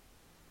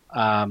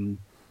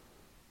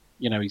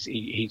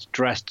 He's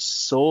dressed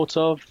sort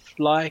of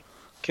like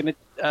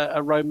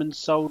a Roman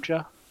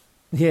soldier.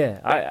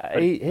 Yeah,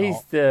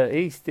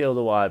 he's still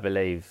the way I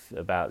believe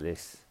about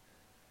this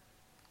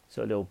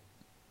sort of little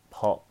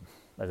pot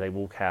as they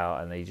walk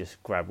out and they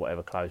just grab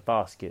whatever clothes.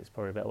 Baskets,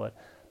 probably a better word.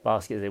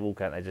 Baskets, they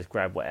walk out and they just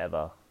grab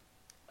whatever.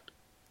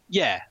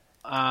 Yeah.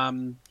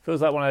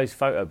 Feels like one of those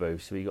photo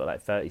booths where you got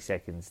like 30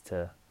 seconds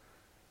to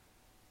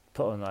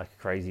put on like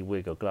a crazy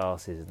wig or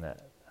glasses, isn't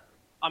it?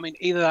 I mean,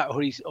 either that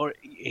or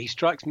he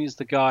strikes me as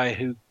the guy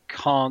who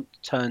can't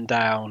turn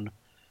down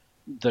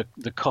the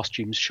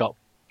costume shop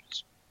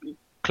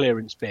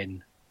clearance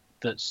bin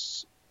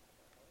that's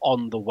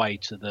on the way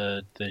to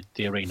the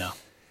arena.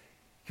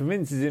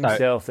 Convinces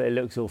himself that it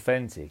looks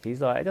authentic.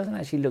 He's like, it doesn't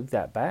actually look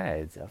that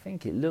bad. I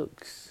think it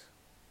looks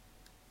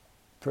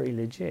pretty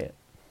legit.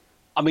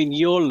 I mean,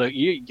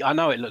 I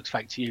know it looks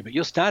fake to you, but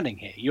you're standing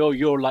here.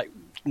 You're like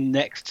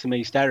next to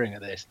me staring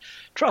at this.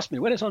 Trust me,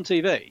 when it's on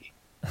TV,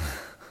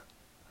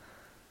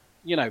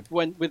 you know,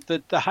 when with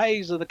the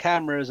haze of the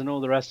cameras and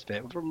all the rest of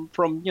it,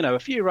 from a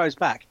few rows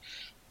back,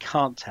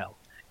 can't tell.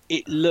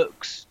 It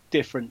looks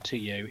different to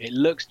you. It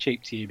looks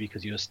cheap to you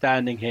because you're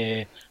standing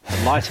here.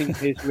 The lighting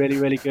is really,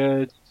 really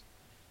good.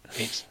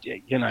 It's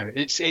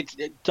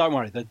don't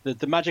worry.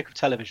 The magic of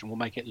television will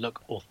make it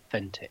look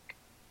authentic.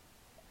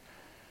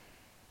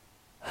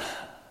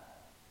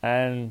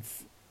 And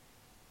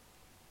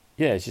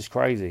yeah, it's just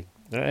crazy.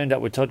 They end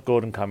up with Todd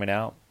Gordon coming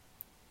out.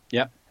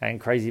 Yep. And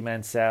Crazy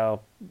Man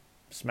Sal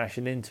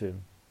smashing into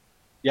him.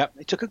 Yep.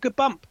 It took a good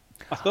bump,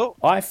 I thought.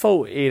 I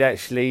thought he'd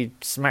actually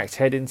smacked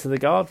head into the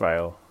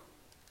guardrail.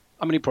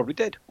 I mean, he probably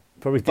did.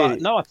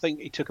 But no, I think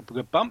he took a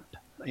good bump.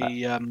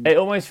 It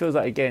almost feels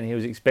like, again, he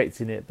was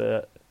expecting it,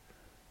 but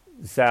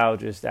Sal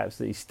just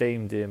absolutely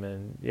steamed him.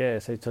 And yeah,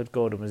 so Todd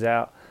Gordon was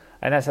out.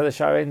 And that's how the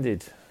show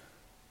ended.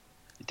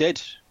 It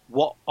did.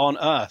 What on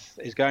earth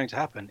is going to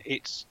happen?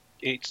 It's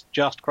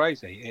just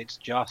crazy. It's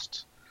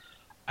just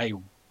a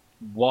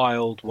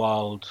wild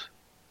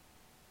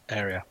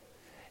area.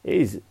 It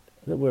is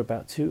that we're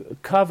about to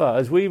cover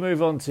as we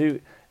move on to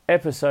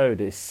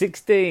episode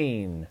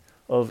 16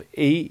 of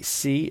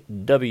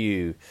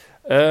ECW.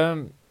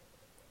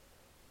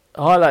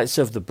 Highlights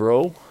of the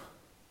brawl.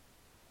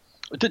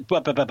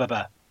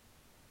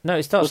 No,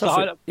 it starts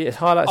off. It's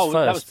highlights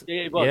first.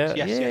 It was.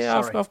 Yeah,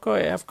 Yes, I've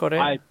got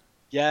it.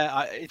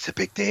 It's a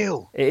big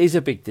deal. It is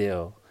a big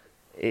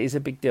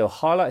deal.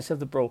 Highlights of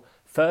the brawl.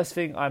 First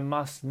thing I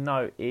must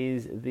note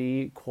is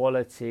the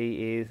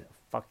quality is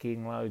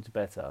fucking loads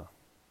better.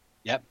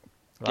 Yep.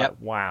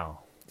 Wow.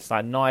 It's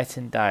like night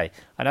and day.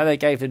 I know they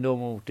gave the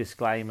normal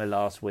disclaimer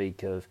last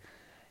week of,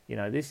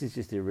 this is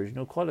just the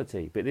original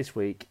quality. But this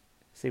week,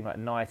 it seemed like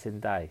night and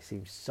day.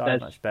 Seems so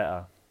much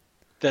better.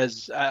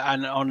 There's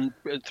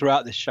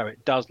throughout this show,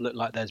 it does look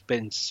like there's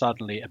been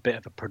suddenly a bit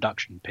of a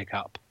production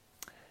pickup.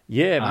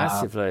 Yeah,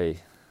 massively.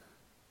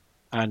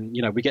 And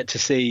we get to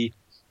see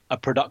a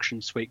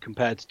production suite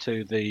compared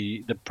to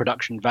the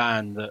production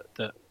van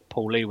that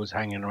Paul Lee was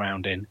hanging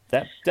around in.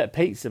 That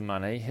pizza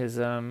money has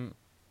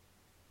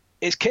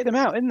it's kitted them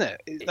out, isn't it?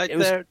 It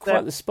was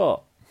quite the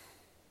spot.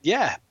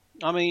 Yeah,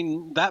 I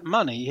mean that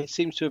money, it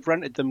seems to have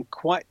rented them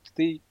quite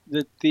the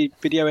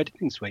video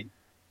editing suite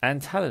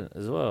and talent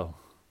as well.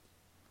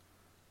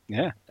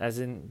 Yeah, as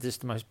in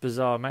just the most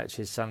bizarre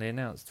matches suddenly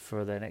announced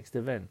for their next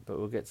event, but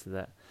we'll get to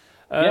that.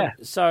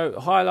 So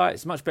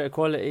highlights, much better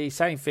quality,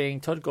 same thing.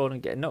 Todd Gordon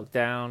getting knocked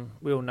down,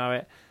 we all know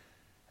it.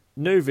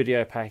 New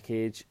video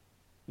package,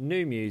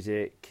 new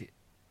music,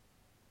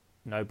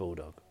 no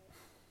Bulldog.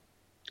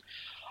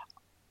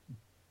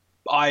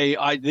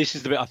 This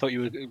is the bit I thought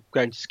you were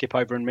going to skip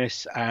over and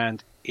miss,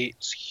 and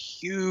it's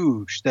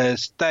huge.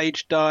 There's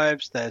stage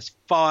dives, there's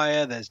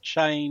fire, there's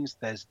chains,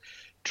 there's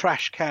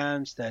trash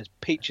cans, there's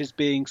peaches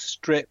being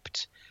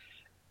stripped.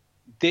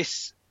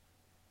 This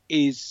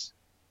is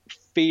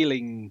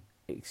feeling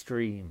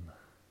extreme.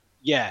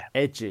 Yeah.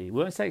 Edgy.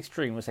 We won't say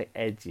extreme, we'll say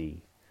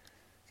edgy.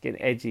 It's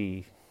getting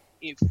edgy.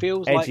 It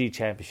feels edgy like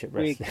championship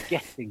wrestling. We're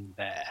getting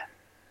there.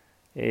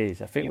 It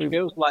is. I think it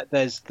feels like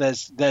there's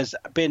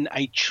been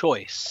a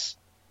choice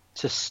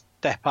to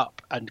step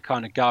up and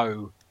kind of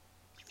go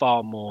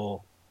far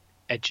more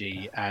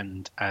edgy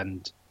and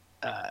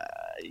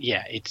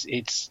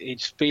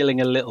it's feeling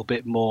a little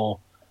bit more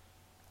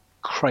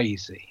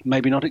crazy.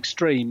 Maybe not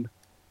extreme,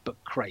 but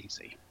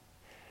crazy.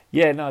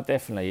 Yeah, no,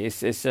 definitely.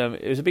 It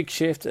was a big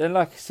shift, and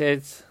like I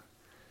said,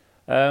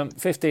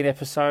 15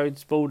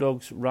 episodes.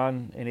 Bulldog's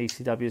run in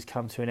ECW has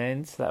come to an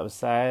end. So that was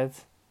sad.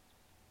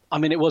 I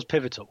mean, it was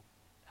pivotal.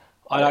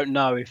 I don't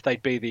know if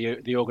they'd be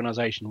the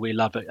organisation we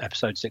love at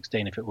episode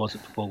 16 if it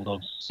wasn't for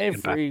Bulldogs.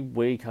 Every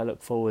week I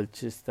look forward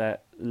to just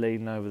that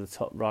leaning over the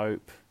top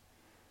rope,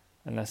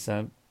 and that's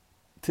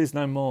 'tis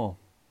no more.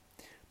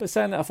 But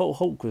saying that, I thought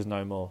Hulk was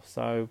no more.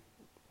 So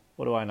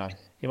what do I know?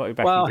 He might be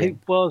back again. Well, he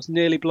was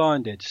nearly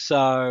blinded,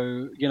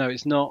 so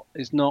it's not.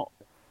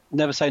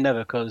 Never say never,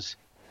 because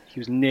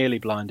he was nearly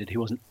blinded. He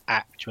wasn't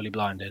actually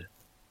blinded.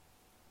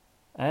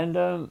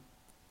 And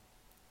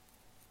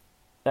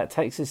that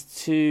takes us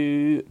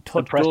to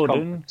Todd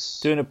Gordon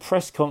doing a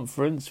press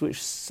conference,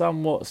 which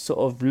somewhat sort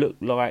of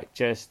looked like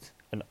just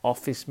an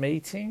office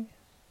meeting.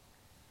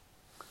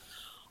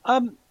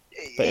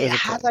 It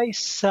had a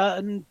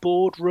certain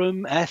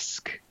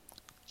boardroom-esque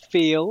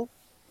feel.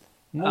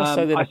 More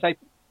so than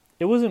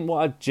It wasn't what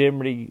I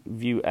generally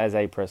view as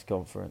a press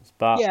conference,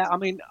 but yeah, I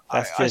mean,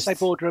 I say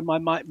boardroom, I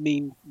might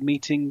mean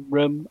meeting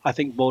room. I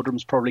think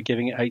boardroom's probably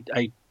giving it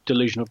a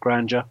delusion of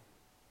grandeur.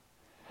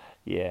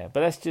 Yeah,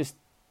 but that's just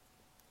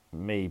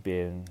me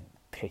being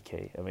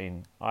picky. I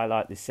mean, I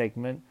like this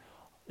segment.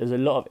 There's a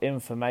lot of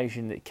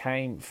information that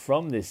came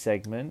from this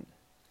segment,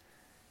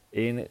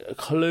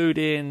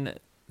 including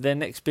their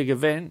next big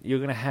event. You're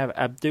going to have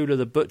Abdullah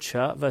the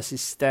Butcher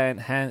versus Stan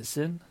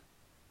Hansen.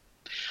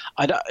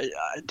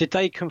 Did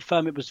they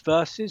confirm it was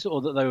versus or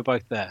that they were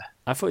both there?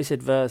 I thought he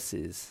said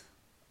versus.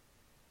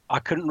 I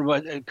couldn't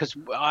remember because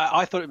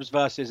I thought it was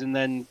versus, and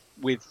then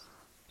with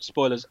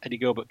spoilers, Eddie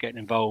Gilbert getting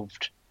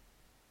involved,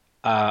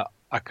 I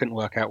couldn't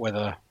work out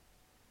whether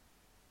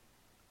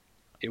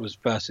it was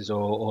versus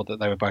or that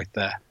they were both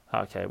there.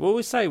 Okay, well,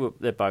 we'll say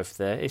they're both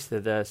there. If they're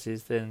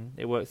versus, then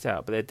it works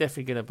out. But they're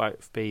definitely going to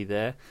both be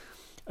there.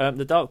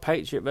 The Dark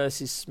Patriot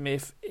versus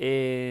Smith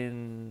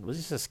was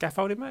this a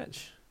scaffolding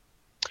match?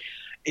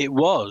 It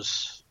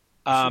was.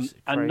 And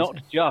not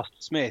just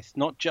Smith,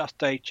 not just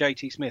a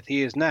JT Smith.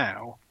 He is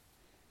now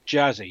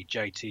Jazzy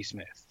JT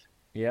Smith.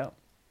 Yeah.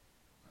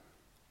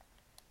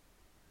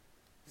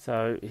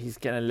 So he's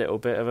getting a little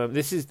bit of a...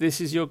 This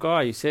is your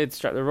guy. You said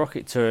strap the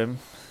rocket to him.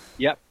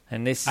 Yep.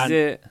 And this is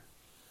it.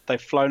 They've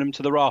flown him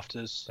to the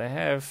rafters. They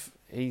have.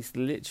 He's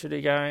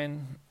literally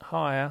going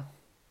higher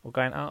or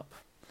going up.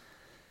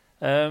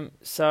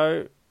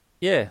 So,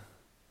 yeah.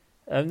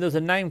 There's a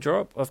name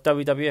drop of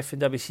WWF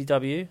and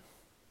WCW.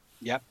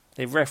 Yep.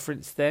 They've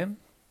referenced them,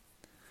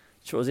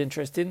 which was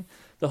interesting.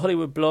 The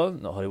Hollywood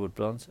Blondes, not Hollywood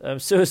Blondes,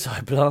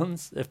 Suicide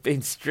Blondes have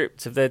been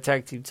stripped of their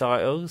tag team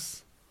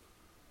titles.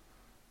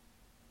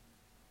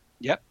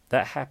 Yep.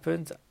 That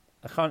happened.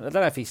 I don't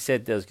know if he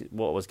said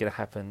what was going to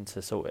happen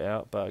to sort it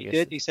out, but I guess...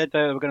 did. He said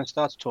they were going to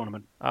start a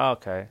tournament. Oh,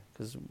 okay,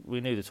 because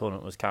we knew the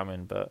tournament was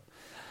coming, but...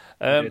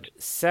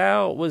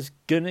 Sal was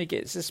going to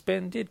get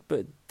suspended,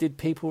 but did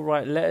people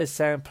write letters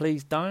saying,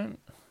 please don't?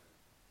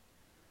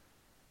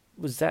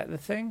 Was that the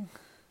thing?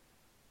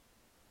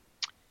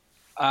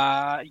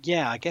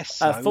 Yeah, I guess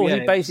so. I thought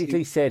he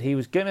basically said he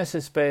was going to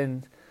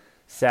suspend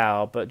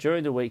Sal, but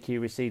during the week he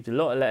received a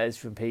lot of letters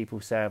from people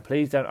saying,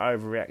 please don't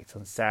overreact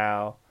on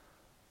Sal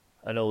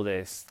and all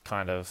this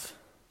kind of...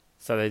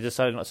 So they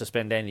decided not to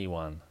suspend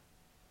anyone.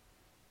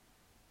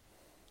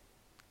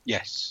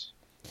 Yes.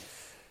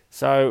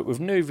 So, with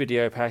new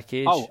video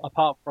package... Oh,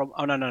 apart from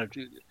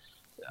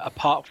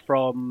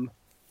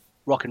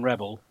Rockin'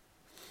 Rebel.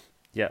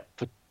 Yeah.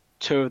 For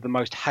two of the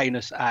most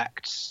heinous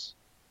acts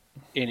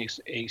in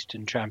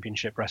Eastern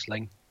Championship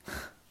Wrestling.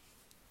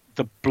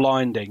 The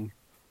blinding,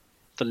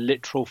 the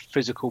literal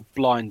physical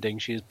blinding.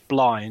 She is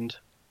blind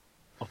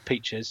of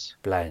Peaches.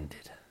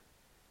 Blinded.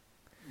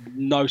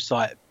 No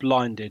sight,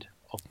 blinded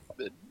of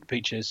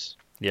Peaches.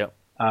 Yep.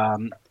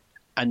 And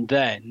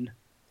then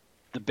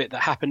the bit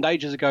that happened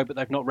ages ago, but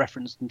they've not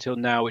referenced until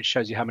now, which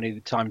shows you how many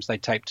times they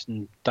taped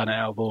and done it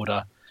out of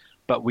order.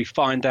 But we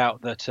find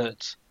out that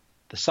at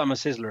the Summer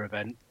Sizzler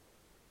event,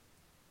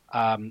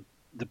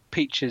 the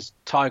Peaches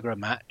Tigra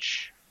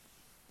match,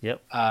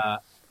 yep.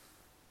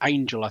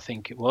 Angel, I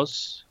think it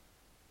was,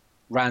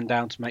 ran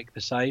down to make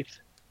the save,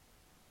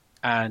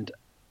 and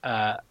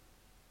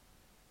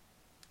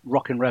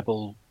Rockin'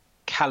 Rebel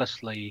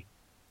callously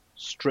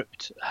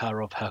stripped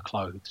her of her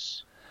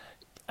clothes.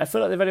 I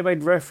feel like they've only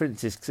made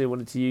references because they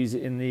wanted to use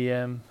it in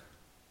the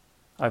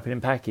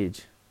opening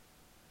package.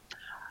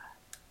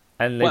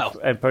 And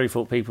and probably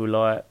thought people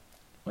like,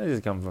 where does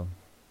it come from?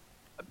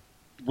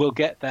 We'll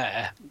get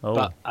there.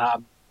 Oh.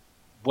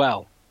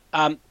 But,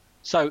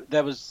 so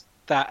there was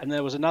that, and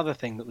there was another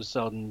thing that was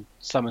on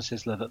Summer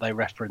Sizzler that they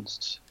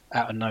referenced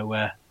out of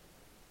nowhere.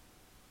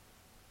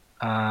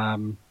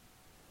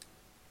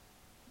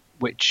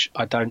 Which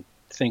I don't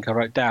think I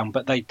wrote down,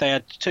 but they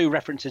had two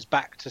references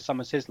back to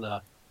Summer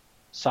Sizzler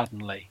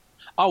suddenly.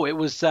 Oh, it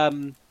was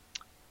the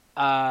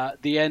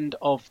end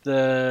of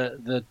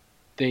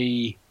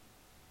the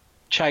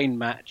chain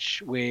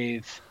match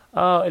with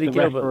Eddie the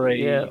Gilbert,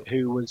 referee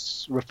who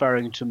was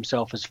referring to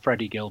himself as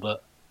Freddie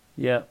Gilbert.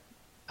 Yeah.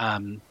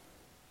 And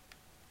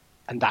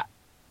that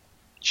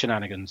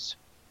shenanigans.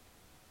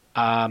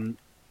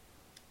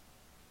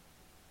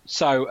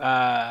 So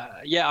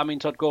I mean,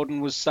 Todd Gordon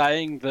was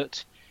saying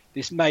that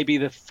this may be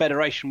the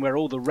federation where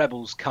all the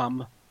rebels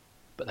come,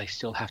 but they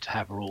still have to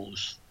have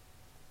rules.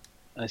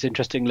 And it's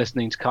interesting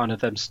listening to kind of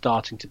them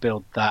starting to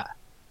build that,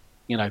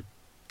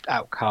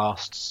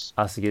 outcasts.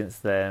 Us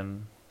against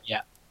them.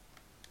 Yeah.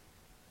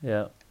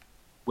 Yeah.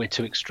 We're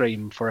too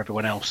extreme for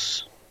everyone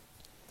else.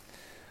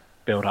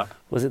 Build up.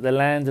 Was it the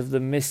land of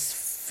the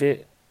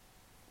misfit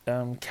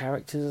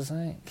characters, I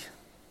think?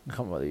 I can't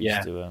remember what they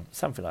used to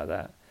something like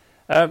that.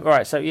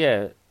 Right,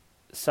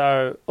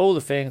 so all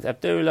the things,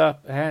 Abdullah,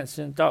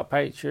 Hansen, Dark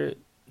Patriot,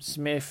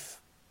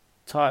 Smith,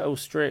 title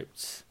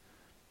stripped,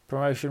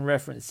 promotion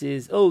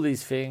references, all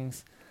these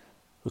things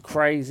were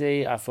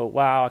crazy. I thought,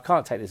 wow, I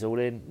can't take this all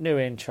in. New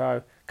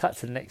intro, cut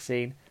to the next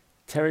scene.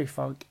 Terry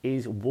Funk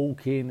is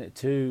walking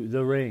to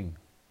the ring.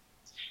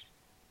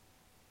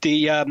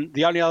 The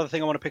only other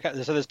thing I want to pick out,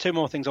 so there's two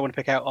more things I want to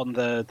pick out on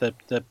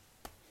the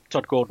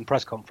Todd Gordon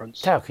press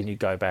conference. How can you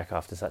go back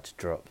after such a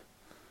drop?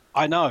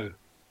 I know,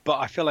 but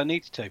I feel I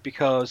need to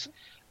because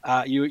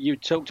you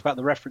talked about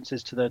the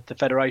references to the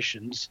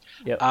federations.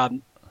 Yep.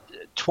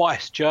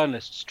 Twice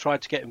journalists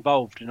tried to get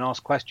involved and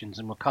ask questions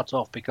and were cut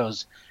off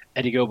because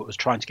Eddie Gilbert was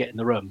trying to get in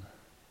the room.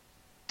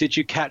 Did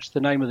you catch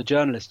the name of the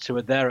journalists who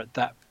were there at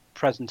that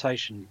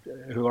presentation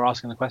who were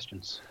asking the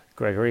questions?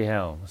 Gregory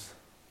Helms,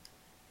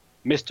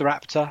 Mr.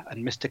 Apter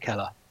and Mr.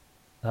 Keller.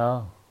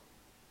 Oh.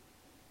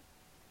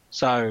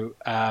 So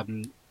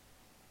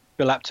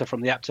Bill Apter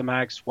from the Apter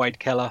Mags, Wade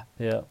Keller,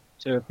 Yeah.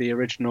 two of the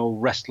original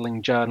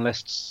wrestling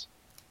journalists,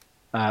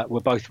 were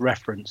both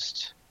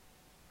referenced.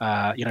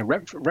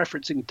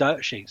 Referencing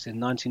dirt sheets in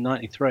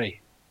 1993,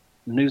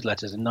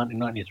 newsletters in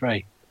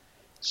 1993.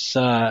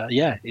 So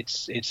yeah,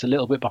 it's a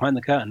little bit behind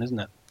the curtain, isn't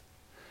it?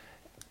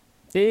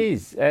 It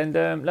is, and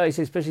like you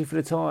said, especially for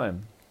the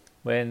time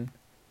when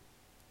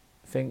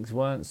things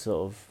weren't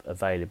sort of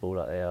available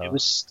like they are. It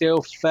was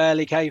still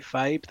fairly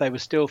kayfabe. They were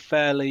still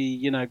fairly,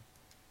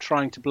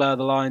 trying to blur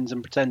the lines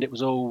and pretend it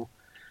was all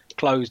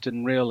closed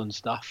and real and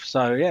stuff.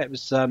 So yeah, it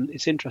was.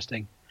 It's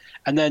interesting.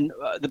 And then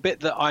the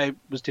bit that I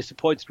was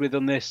disappointed with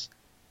on this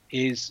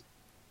is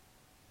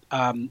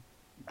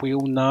we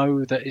all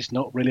know that it's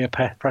not really a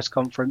press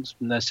conference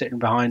when they're sitting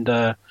behind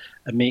a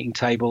meeting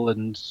table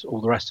and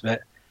all the rest of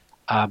it.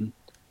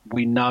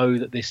 We know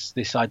that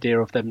this idea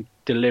of them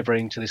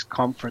delivering to this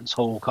conference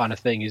hall kind of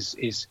thing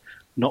is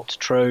not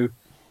true,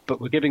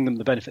 but we're giving them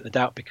the benefit of the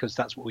doubt because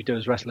that's what we do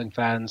as wrestling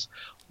fans.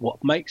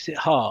 What makes it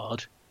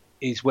hard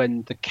is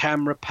when the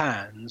camera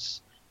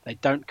pans, they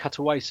don't cut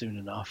away soon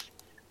enough,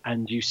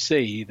 and you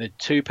see the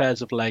two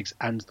pairs of legs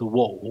and the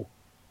wall.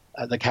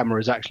 The camera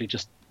is actually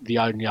just the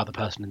only other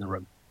person in the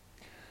room.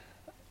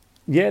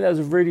 Yeah, that was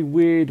a really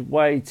weird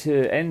way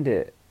to end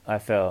it, I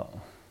felt.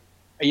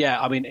 Yeah,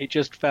 I mean, it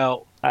just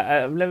felt...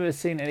 I've never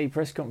seen any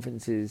press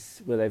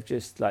conferences where they've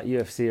just, like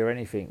UFC or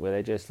anything, where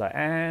they're just like,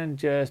 and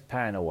just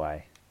pan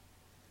away.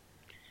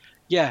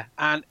 Yeah,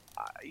 and,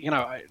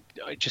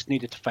 it just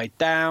needed to fade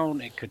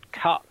down. It could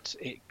cut.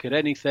 It could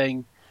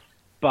anything.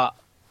 But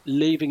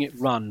leaving it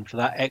run for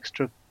that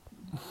extra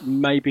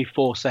maybe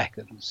 4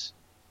 seconds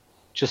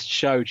just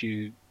showed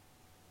you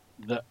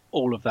that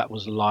all of that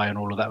was a lie and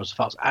all of that was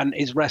false. And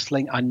is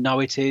wrestling? I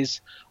know it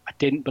is. I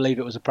didn't believe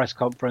it was a press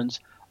conference.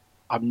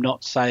 I'm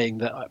not saying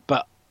that,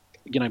 but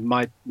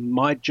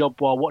my job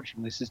while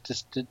watching this is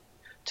just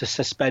to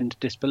suspend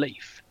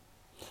disbelief.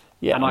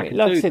 Yeah, and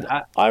like I said,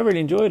 I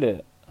really enjoyed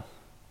it.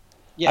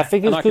 Yeah, I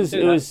think it's because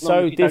it was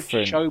so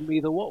different. Show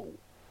me the wall.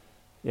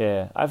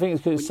 Yeah, I think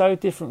it's because it's so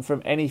different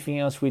from anything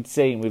else we'd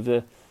seen with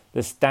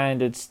the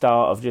standard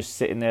start of just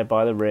sitting there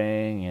by the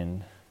ring.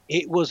 And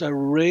it was a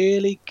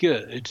really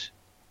good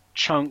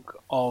chunk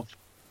of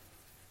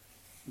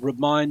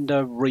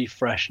reminder,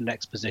 refresh, and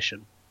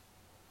exposition.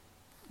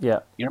 Yeah.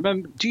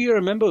 Do you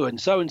remember when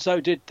so and so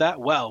did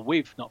that? Well,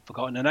 we've not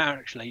forgotten, and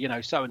actually,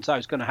 so and so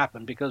is going to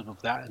happen because of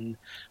that, and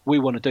we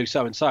want to do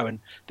so and so, and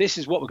this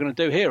is what we're going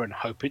to do here, and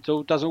hope it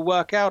all doesn't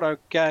work out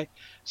okay.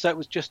 So it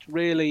was just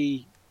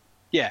really,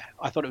 yeah,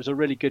 I thought it was a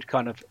really good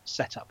kind of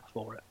setup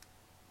for it.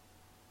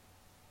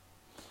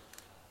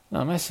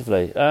 No,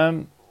 massively.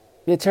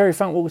 Yeah, Terry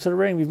Funk walked to the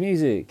ring with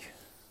music.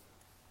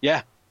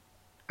 Yeah,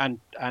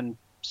 and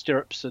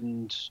stirrups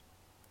and.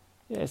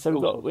 Yeah, so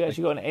we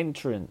actually got an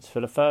entrance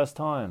for the first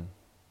time.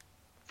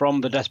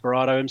 From the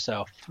Desperado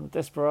himself. From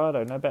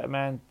Desperado, no better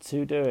man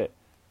to do it.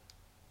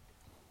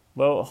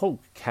 Well, Hulk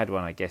had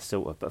one, I guess,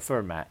 sort of, but for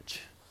a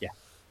match. Yeah.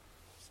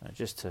 So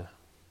just to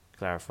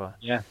clarify.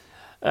 Yeah.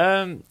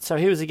 So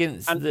he was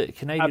against the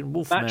Canadian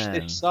Wolfman. A match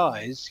this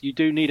size, you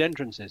do need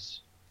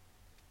entrances.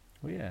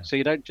 Well, yeah. So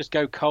you don't just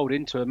go cold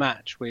into a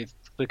match with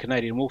the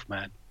Canadian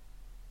Wolfman.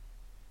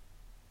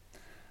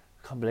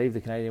 I can't believe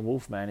the Canadian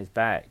Wolfman is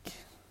back.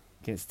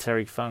 Against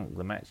Terry Funk,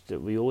 the match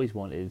that we always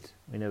wanted,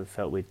 we never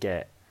felt we'd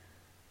get,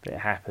 but it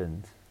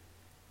happened.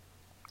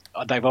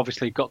 They've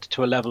obviously got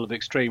to a level of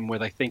extreme where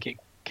they think it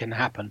can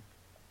happen.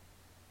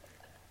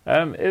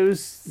 It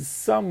was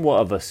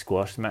somewhat of a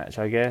squash match,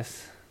 I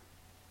guess.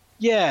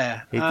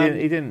 Yeah, he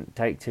didn't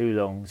take too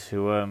long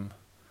to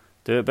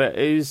do it, but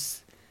it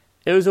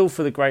was all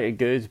for the greater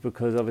good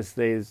because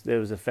obviously there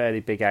was a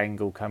fairly big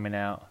angle coming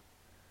out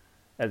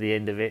at the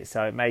end of it,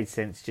 so it made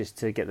sense just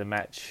to get the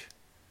match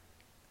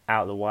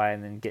out of the way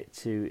and then get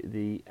to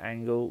the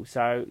angle.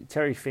 So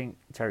Terry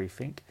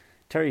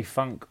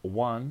Funk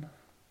won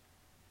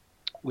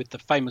with the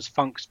famous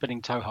Funk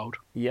spinning toe hold.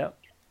 Yep.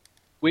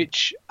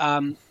 Which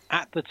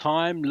at the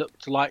time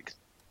looked like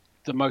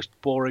the most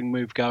boring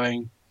move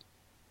going,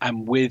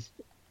 and with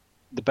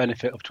the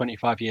benefit of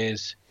 25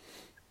 years,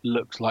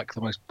 looks like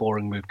the most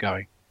boring move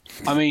going.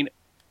 I mean,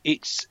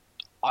 it's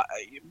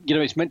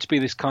meant to be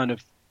this kind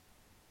of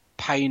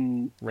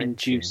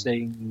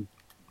pain-inducing,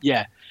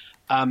 yeah.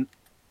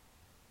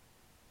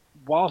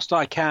 Whilst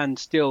I can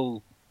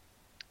still,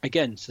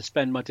 again,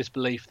 suspend my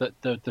disbelief that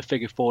the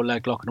figure 4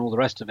 leg lock and all the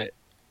rest of it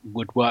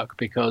would work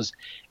because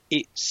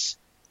it's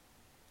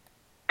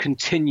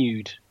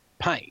continued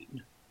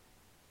pain.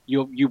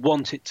 you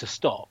want it to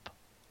stop.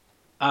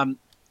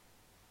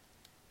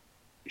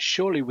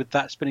 Surely with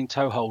that spinning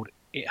toe hold,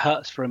 it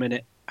hurts for a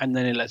minute and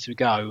then it lets it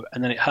go,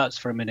 and then it hurts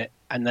for a minute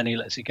and then he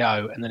lets it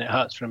go, and then it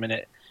hurts for a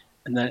minute,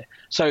 and then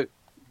so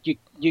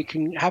you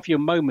can have your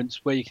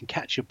moments where you can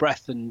catch your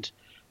breath and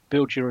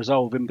build your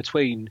resolve in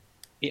between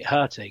it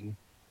hurting,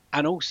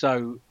 and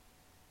also,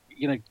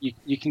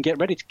 you can get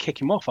ready to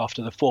kick him off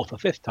after the fourth or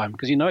fifth time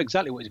because you know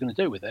exactly what he's going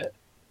to do with it.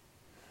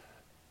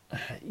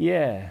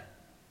 Yeah.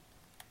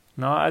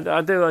 No,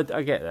 I do.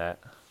 I get that.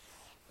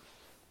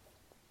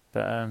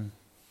 But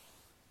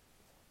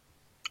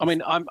I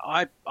mean,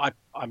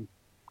 I'm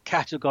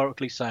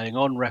categorically saying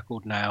on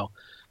record now,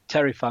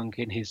 Terry Funk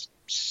in his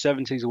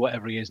 70s or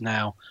whatever he is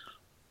now,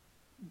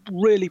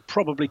 really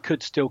probably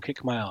could still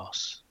kick my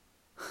ass.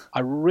 I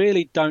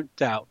really don't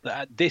doubt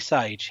that at this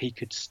age he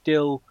could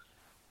still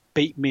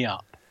beat me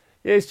up.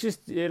 Yeah, it's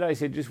just, like I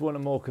said, just want a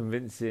more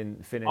convincing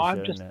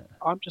finisher.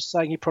 I'm just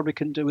saying he probably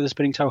couldn't do it with a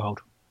spinning toe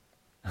hold.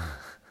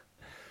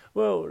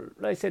 Well,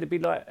 like I said, it'd be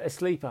like a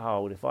sleeper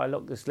hold. If I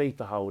locked the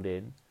sleeper hold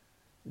in,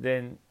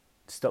 then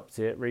stopped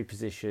it,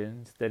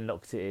 repositioned, then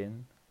locked it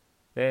in,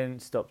 then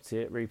stopped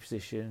it,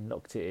 repositioned,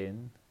 locked it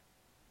in.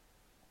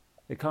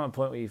 There comes a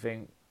point where you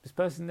think, this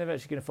person's never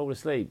actually going to fall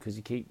asleep because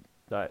you keep,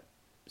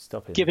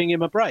 stopping. Giving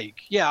him a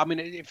break. Yeah, I mean,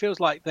 it feels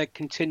like they're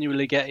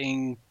continually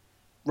getting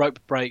rope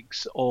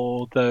breaks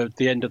or the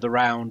end of the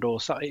round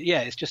or something.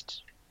 Yeah, it's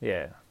just...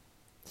 Yeah.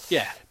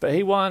 Yeah. But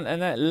he won,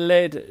 and that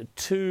led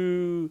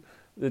to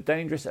the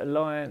Dangerous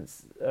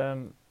Alliance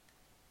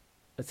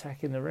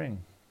attacking the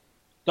ring.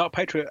 Dark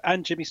Patriot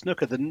and Jimmy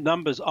Snuka, the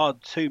numbers are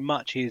too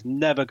much. He is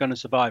never going to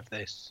survive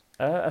this.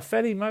 A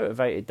fairly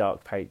motivated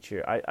Dark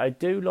Patriot. I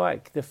do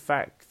like the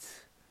fact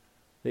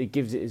that he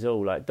gives it his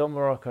all. Like Don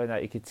Morocco and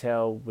that, you could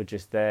tell were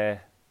just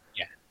there.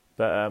 Yeah.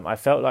 But I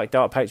felt like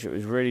Dark Patriot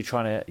was really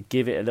trying to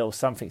give it a little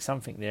something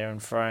there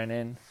and throwing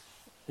in,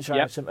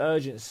 showing some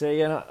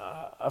urgency, and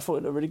I thought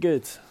it looked really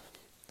good.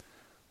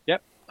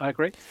 Yep, I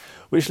agree.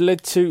 Which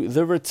led to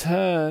the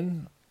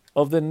return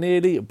of the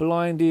nearly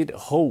blinded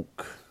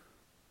Hulk.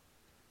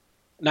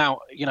 Now,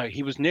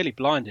 he was nearly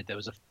blinded. There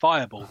was a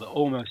fireball that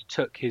almost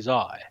took his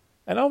eye.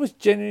 And I was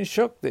genuinely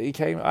shocked that he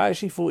came. I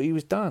actually thought he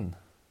was done.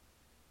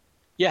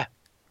 Yeah.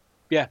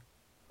 Yeah.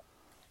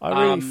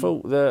 I really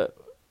thought that...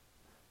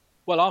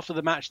 Well, after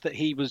the match that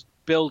he was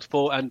billed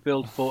for and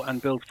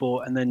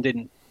then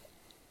didn't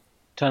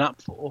turn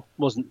up for,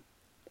 wasn't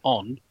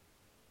on,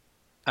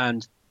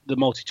 and the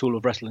multi-tool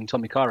of wrestling,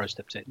 Tommy Cairo,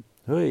 stepped in.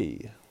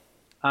 Hey.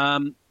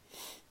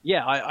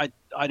 Yeah,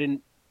 I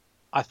didn't...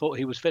 I thought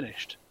he was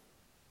finished.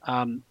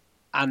 And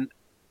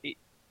it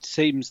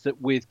seems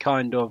that with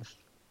kind of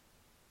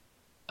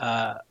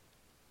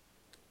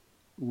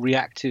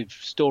reactive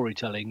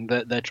storytelling,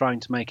 that they're trying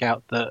to make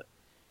out that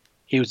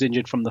he was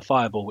injured from the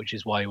fireball, which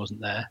is why he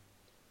wasn't there.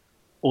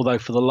 Although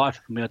for the life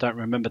of me, I don't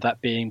remember that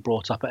being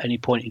brought up at any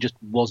point. He just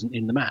wasn't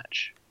in the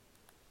match.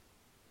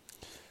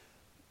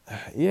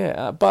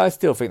 Yeah, but I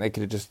still think they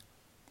could have just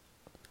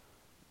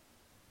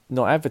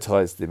not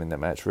advertised him in that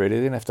match, really.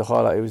 They didn't have to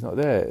highlight he was not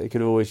there. It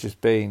could have always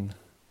just been...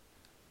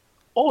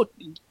 Or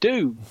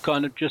do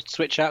kind of just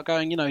switch out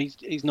going,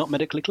 he's not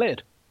medically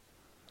cleared.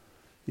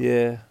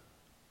 Yeah.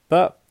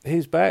 But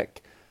he's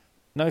back.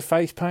 No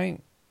face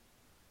paint.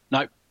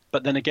 No.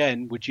 But then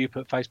again, would you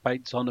put face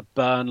paints on a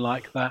burn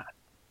like that?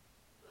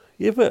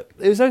 Yeah, but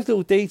it was those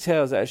little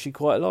details I actually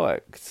quite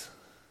liked.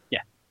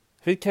 Yeah.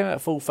 If it came out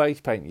full face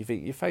paint, you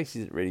think your face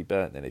isn't really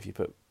burnt then if you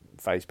put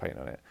face paint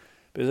on it.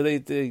 But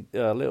there's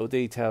little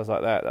details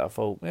like that I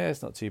thought, yeah,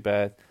 it's not too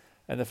bad.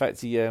 And the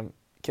fact he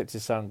kept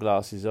his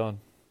sunglasses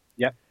on.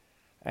 Yep.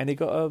 And he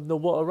got the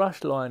What a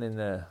Rush line in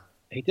there.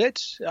 He did.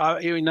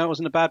 It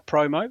wasn't a bad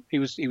promo. He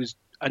was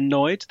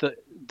annoyed that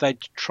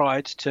they'd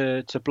tried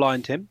to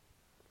blind him.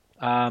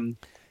 I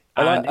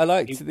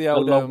liked the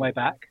old long way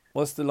back.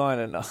 What's the line?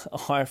 An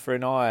eye for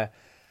an eye,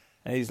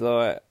 and he's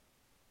like,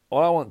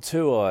 "Well, I want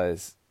two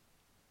eyes."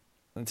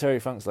 And Terry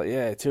Funk's like,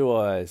 "Yeah, two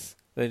eyes."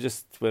 They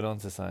just went on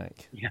to something.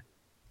 Yeah,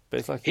 but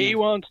it's like he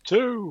wants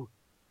two.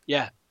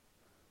 Yeah,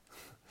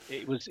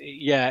 it was.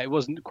 Yeah, it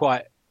wasn't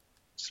quite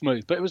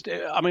smooth, but it was.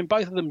 I mean,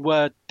 both of them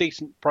were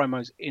decent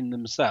promos in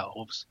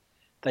themselves.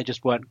 They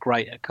just weren't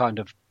great at kind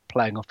of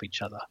playing off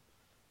each other.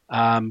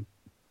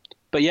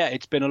 But yeah,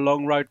 it's been a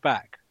long road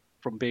back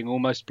from being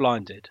almost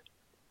blinded,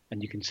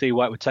 and you can see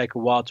why it would take a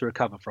while to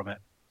recover from it.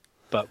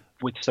 But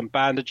with some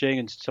bandaging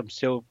and some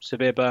still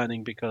severe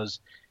burning, because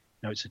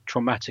it's a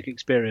traumatic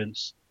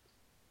experience,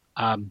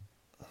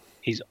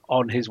 he's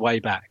on his way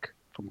back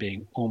from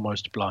being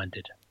almost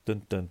blinded.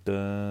 Dun, dun,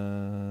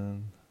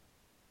 dun.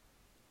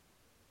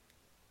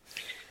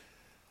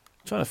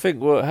 Trying to think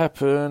what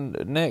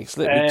happened next.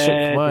 Let me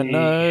check my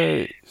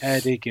notes.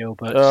 Eddie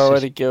Gilbert. Oh,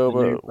 Eddie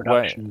Gilbert.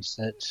 Production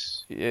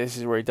sets. Yeah, this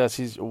is where he does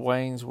his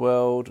Wayne's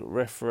World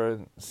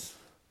reference.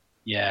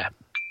 Yeah.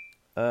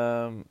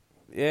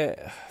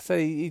 Yeah. So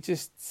he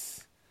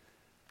just...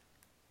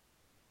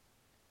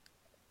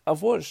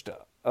 I've watched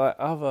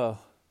other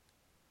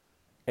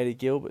Eddie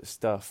Gilbert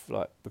stuff,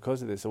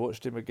 because of this. I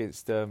watched him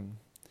against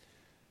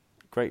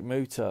Great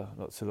Muta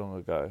not so long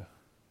ago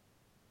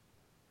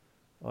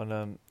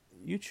on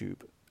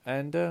YouTube,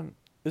 and it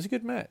was a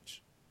good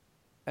match,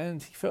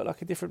 and he felt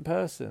like a different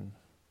person.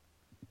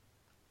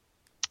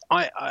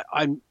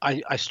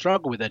 I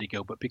struggle with Eddie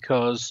Gilbert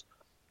because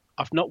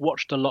I've not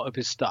watched a lot of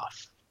his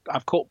stuff.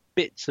 I've caught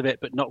bits of it,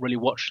 but not really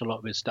watched a lot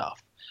of his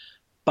stuff.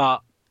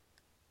 But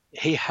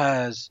he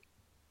has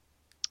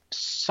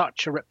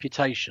such a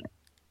reputation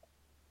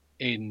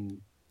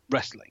in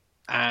wrestling.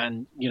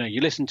 And, you know,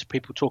 you listen to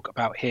people talk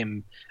about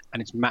him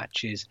and his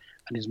matches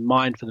and his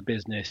mind for the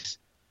business.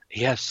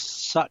 He has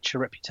such a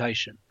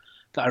reputation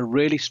that I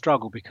really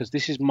struggle because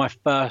this is my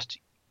first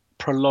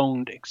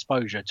prolonged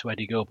exposure to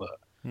Eddie Gilbert.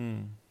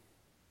 And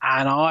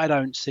I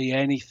don't see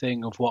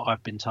anything of what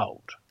I've been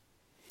told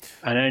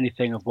and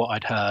anything of what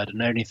I'd heard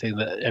and anything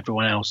that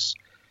everyone else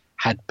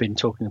had been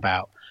talking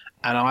about.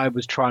 And I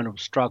was trying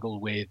to struggle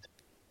with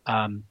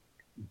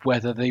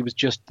whether he was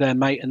just their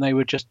mate and they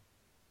were just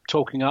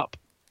talking up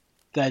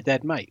their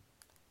dead mate.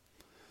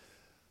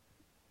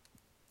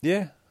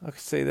 Yeah, I could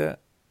see that.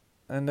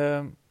 And,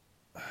 I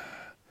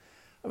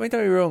mean,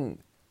 don't be wrong,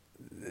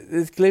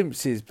 there's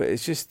glimpses, but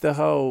it's just the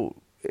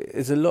whole,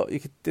 there's a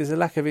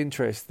lack of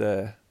interest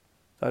there.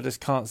 I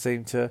just can't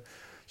seem to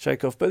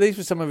shake off. But these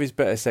were some of his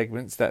better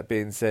segments, that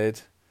being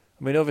said.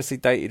 I mean, obviously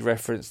dated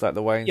reference like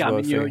the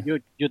Waynesworth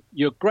thing.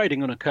 You're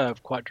grading on a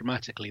curve quite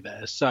dramatically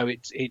there. So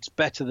it's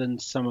better than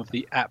some of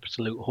the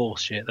absolute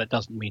horse shit. That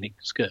doesn't mean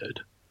it's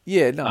good.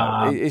 Yeah,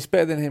 no, it's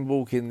better than him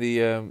walking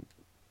the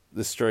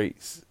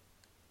streets.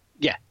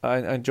 Yeah. I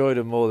enjoyed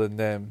them more than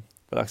them.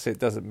 But like I said, it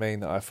doesn't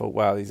mean that I thought,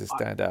 wow, these are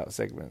standout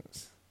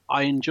segments.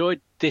 I enjoyed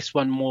this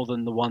one more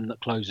than the one that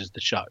closes the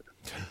show.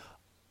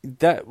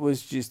 That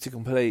was just a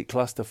complete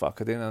clusterfuck.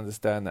 I didn't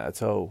understand that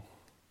at all.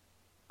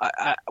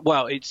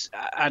 Well, it's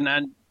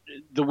and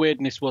the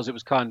weirdness was it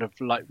was kind of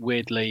like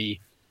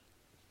weirdly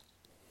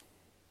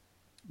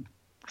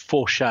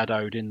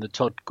foreshadowed in the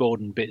Todd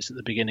Gordon bits at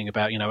the beginning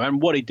about, you know,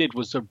 and what he did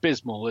was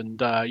abysmal,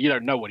 and you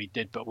don't know what he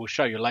did, but we'll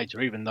show you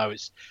later, even though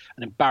it's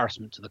an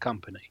embarrassment to the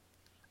company.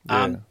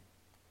 Yeah.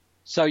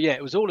 So yeah,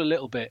 it was all a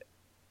little bit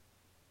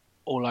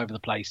all over the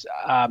place,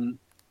 and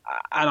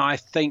I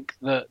think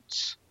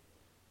that.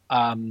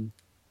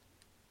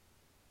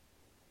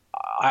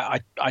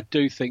 I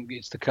do think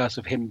it's the curse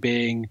of him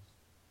being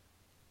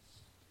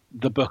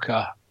the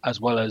booker as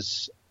well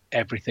as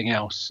everything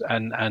else.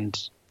 And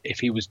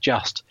if he was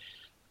just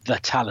the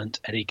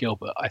talent Eddie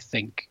Gilbert, I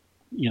think,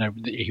 you know,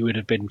 he would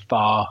have been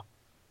far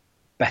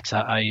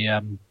better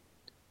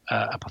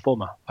a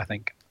performer, I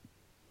think.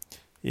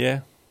 Yeah.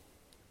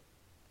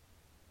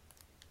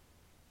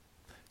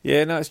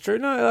 Yeah, no, it's true.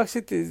 No, like I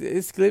said,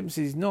 his glimpse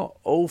is not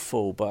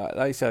awful, but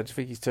like I said, I just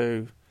think he's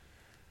too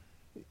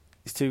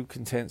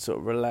content, sort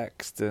of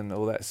relaxed and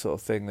all that sort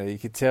of thing. That you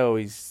could tell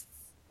he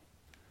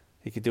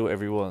could do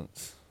whatever he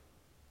wants.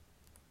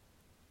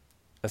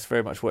 That's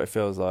very much what it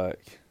feels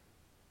like.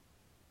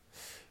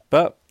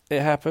 But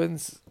it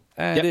happens,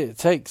 and It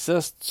takes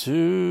us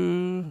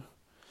to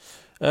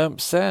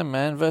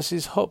Sandman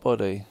versus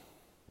Hotbody.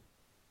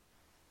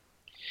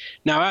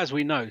 Now, as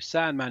we know,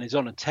 Sandman is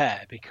on a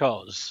tear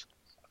because,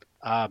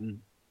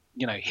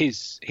 you know,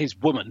 his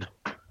woman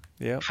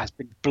has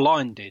been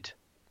blinded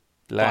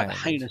by the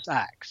heinous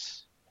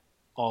acts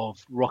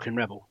of Rockin'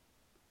 Rebel,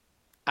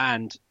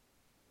 and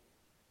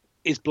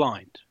is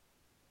blind.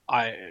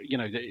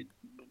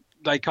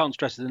 They can't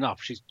stress it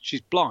enough.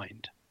 She's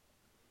blind.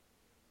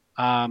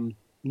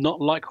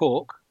 Not like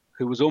Hawk,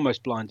 who was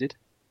almost blinded,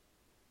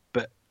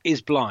 but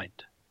is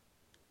blind.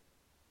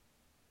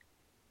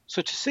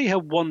 So to see her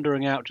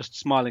wandering out, just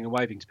smiling and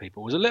waving to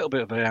people, was a little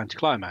bit of an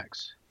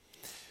anticlimax.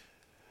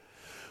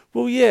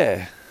 Well,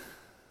 yeah.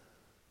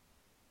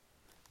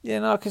 Yeah,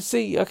 no, I can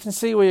see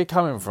where you're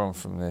coming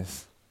from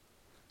this.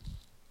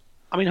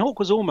 I mean, Hawk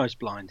was almost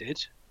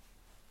blinded.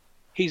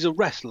 He's a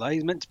wrestler.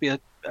 He's meant to be a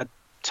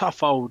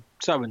tough old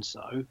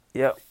so-and-so.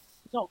 Yep.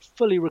 Not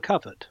fully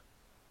recovered.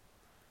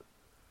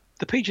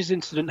 The Peaches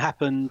incident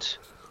happened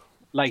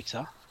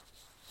later.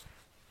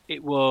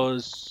 It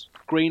was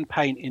green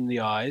paint in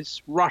the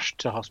eyes, rushed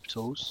to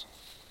hospitals.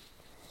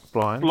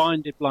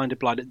 Blinded.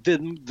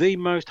 The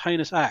most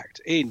heinous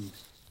act in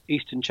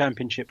Eastern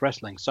Championship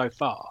Wrestling so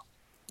far.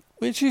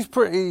 Which is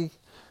pretty,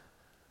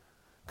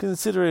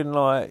 considering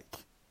like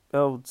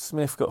old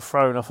Smith got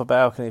thrown off a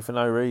balcony for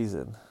no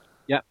reason.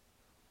 Yep.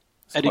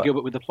 Eddie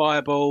Gilbert with the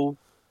fireball,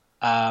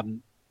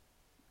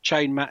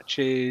 chain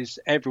matches.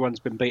 Everyone's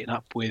been beaten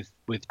up with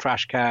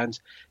trash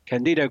cans.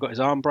 Candido got his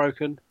arm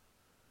broken.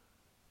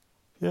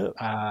 Yep.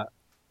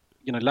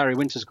 You know, Larry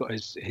Winter's got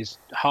his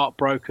heart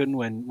broken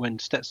when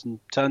Stetson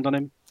turned on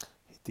him.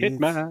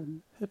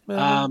 Hitman.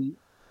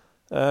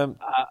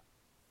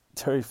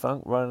 Terry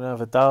Funk running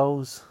over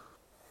dolls.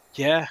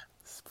 Yeah.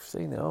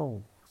 Seen it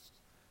all.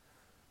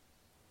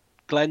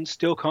 Glenn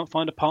still can't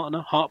find a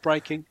partner.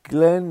 Heartbreaking.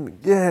 Glenn,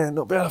 yeah,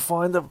 not be able to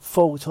find a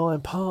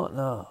full-time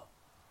partner.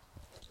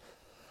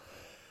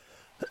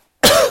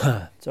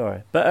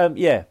 Sorry. But,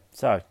 yeah,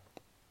 so.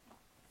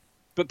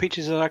 But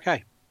Peaches is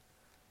okay.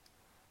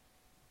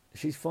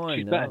 She's fine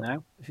She's now. better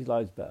now. She's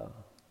loads better.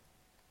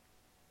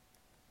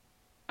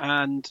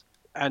 and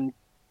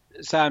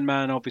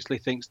Sandman obviously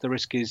thinks the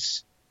risk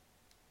is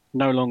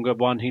no longer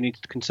one he needs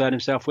to concern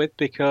himself with,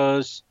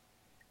 because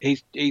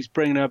he's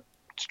bringing her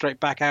straight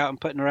back out and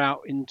putting her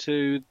out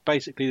into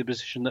basically the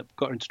position that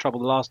got her into trouble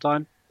the last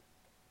time.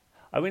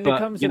 I mean, there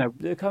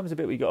comes a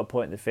bit where you got to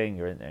point the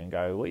finger in there and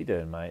go, "What are you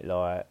doing, mate?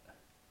 Like,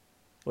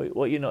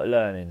 what you're not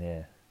learning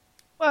here?"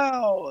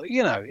 Well,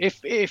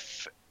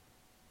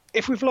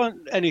 if we've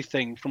learned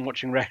anything from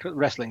watching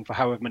wrestling for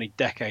however many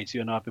decades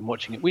you and I have been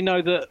watching it, we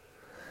know that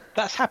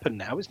that's happened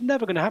now. It's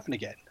never going to happen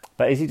again.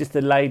 But is he just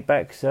a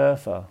laid-back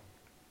surfer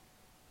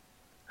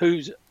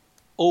who's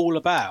all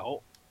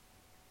about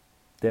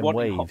them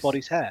wanting waves? Hot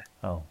Body's hair?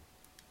 Oh,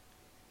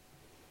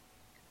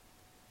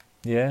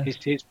 yeah.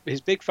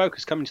 His big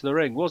focus coming to the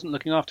ring wasn't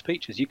looking after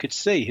Peaches. You could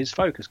see his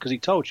focus, because he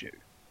told you,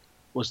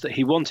 was that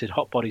he wanted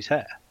Hot Body's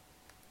hair.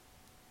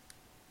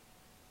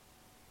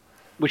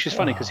 Which is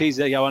funny, because he's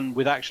the one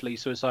with actually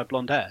suicide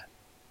blonde hair.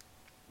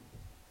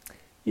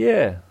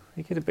 Yeah,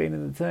 he could have been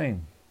in the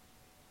team.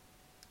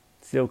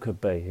 Still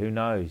could be. Who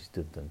knows?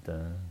 Dun, dun,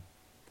 dun.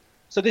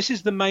 So this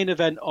is the main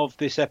event of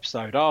this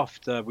episode,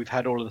 after we've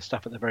had all of the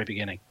stuff at the very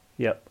beginning.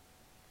 Yep.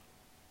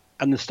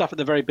 And the stuff at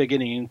the very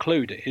beginning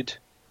included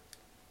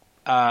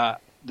the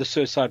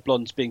Suicide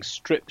Blondes being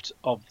stripped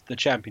of the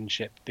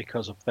championship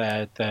because of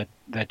their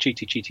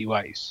cheaty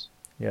ways.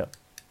 Yep.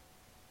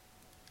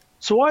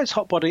 So why has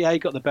Hot Body A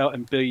got the belt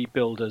and B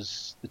billed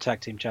as the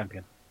tag team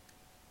champion?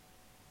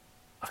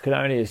 I can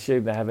only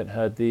assume they haven't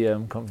heard the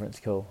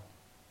conference call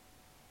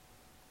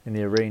in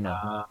the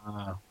arena.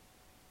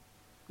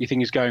 You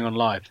think he's going on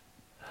live?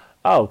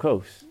 Oh, of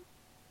course.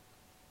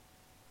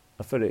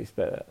 I fully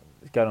expect that.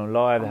 It's going on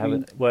live.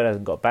 Word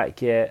hasn't got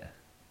back yet.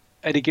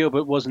 Eddie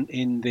Gilbert wasn't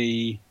in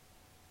the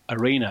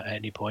arena at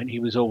any point. He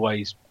was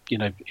always,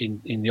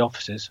 in the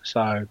offices.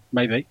 So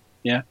maybe,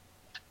 yeah.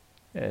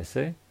 Yeah,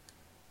 see?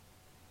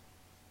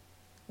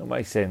 That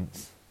makes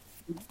sense.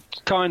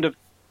 Kind of,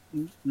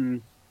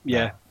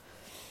 yeah.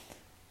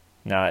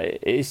 No,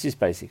 it's just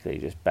basically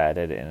just bad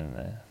editing in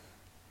there.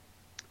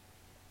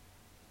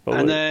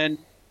 And then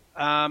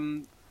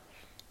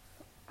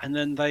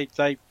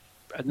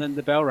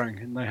the bell rang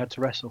and they had to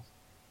wrestle.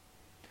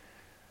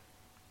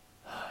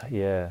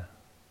 Yeah.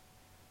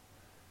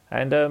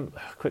 And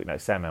quick note,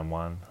 Sandman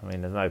won. I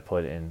mean, there's no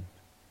point in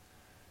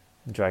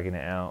dragging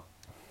it out.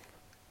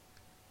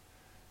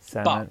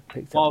 But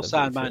while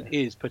Sandman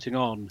is putting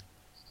on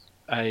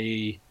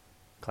a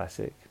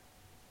classic,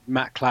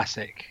 Matt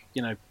Classic,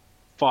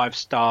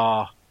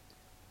 5-star,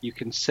 you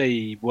can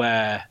see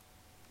where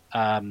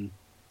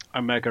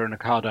Omega and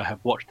Okada have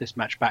watched this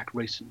match back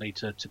recently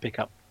to pick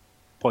up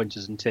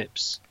pointers and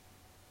tips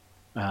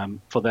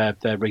for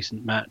their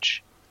recent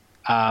match.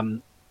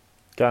 Going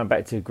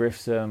back to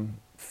Griff's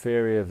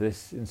theory of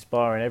this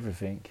inspiring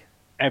everything.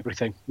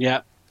 Everything,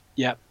 yeah.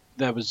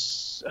 There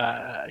was,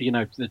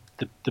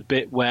 the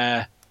bit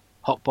where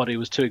Hot Body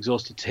was too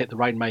exhausted to hit the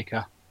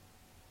Rainmaker.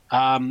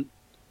 Whilst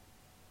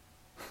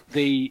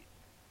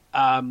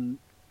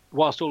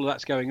all of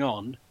that's going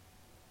on,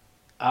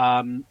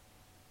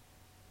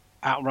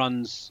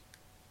 outruns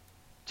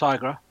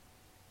Tigra.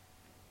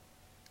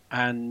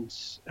 And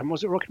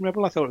was it Rockin'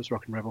 Rebel? I thought it was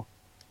Rockin' Rebel.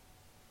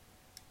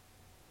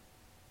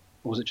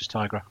 Or was it just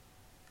Tigra?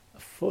 I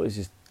thought it was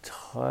just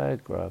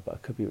Tigra, but I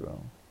could be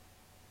wrong.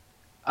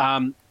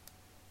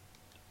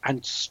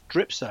 And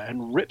strips her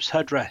and rips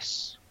her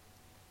dress,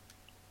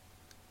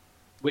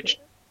 which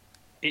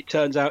it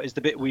turns out is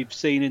the bit we've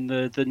seen in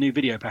the new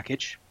video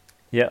package.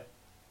 Yeah.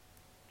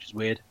 Which is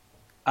weird.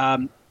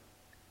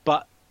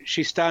 But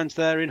she stands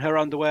there in her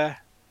underwear,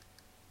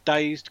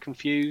 dazed,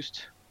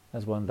 confused.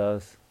 As one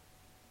does.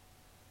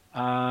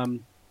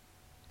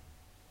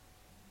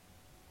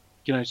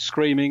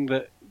 Screaming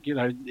that,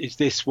 is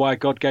this why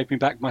God gave me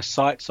back my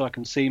sight so I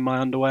can see my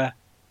underwear?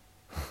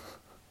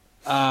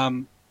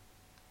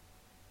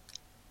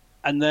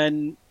 And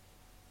then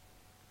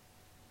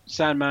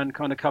Sandman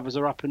kind of covers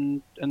her up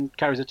and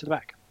carries her to the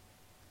back.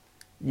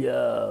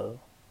 Yeah.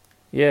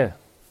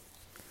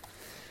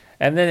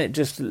 And then it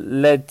just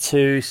led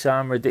to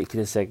some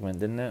ridiculous segment,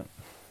 didn't it?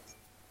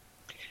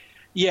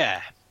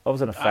 Yeah. I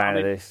wasn't a fan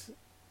of this.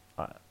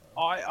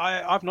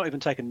 I've not even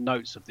taken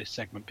notes of this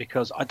segment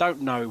because I don't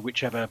know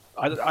whichever...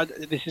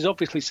 this is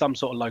obviously some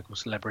sort of local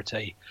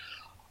celebrity.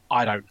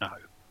 I don't know.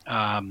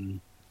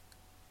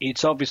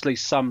 It's obviously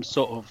some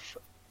sort of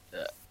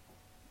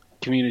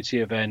community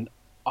event.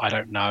 I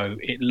don't know.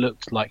 It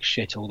looked like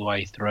shit all the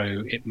way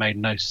through. It made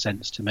no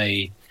sense to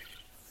me.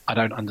 I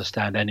don't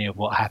understand any of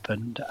what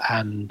happened,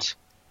 and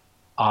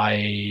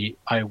I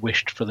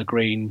wished for the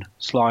green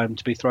slime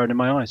to be thrown in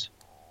my eyes.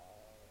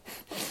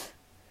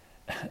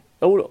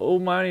 All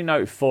my only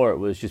note for it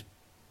was just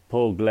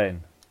Paul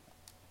Glenn.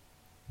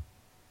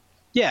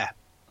 Yeah.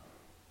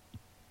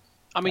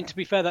 I mean, to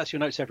be fair, that's your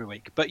notes every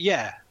week, but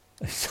yeah.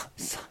 It's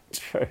so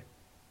true.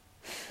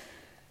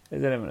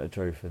 There's an element of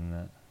truth in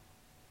that.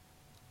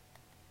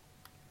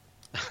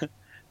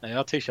 Now,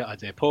 our t-shirt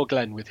idea. Poor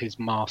Glenn with his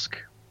mask,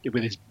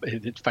 with his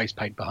face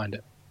paint behind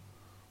it.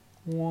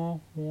 Wah,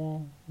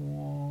 wah,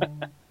 wah.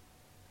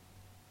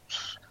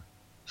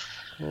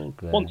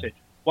 Glenn. Wanted.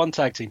 One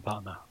tag team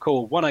partner.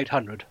 Call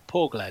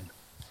 1-800-Poor Glenn.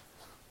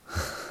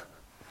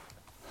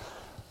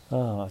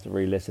 Oh, I have to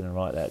re-listen and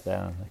write that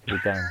down. That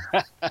could be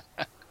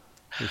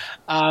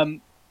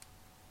done.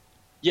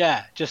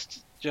 Yeah,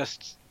 just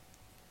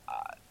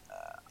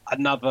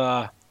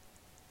another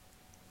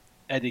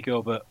Eddie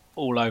Gilbert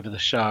all over the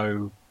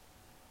show,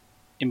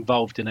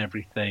 involved in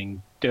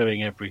everything,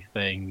 doing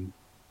everything,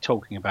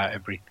 talking about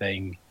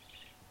everything,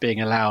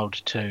 being allowed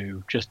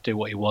to just do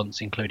what he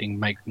wants, including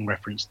making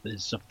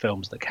references of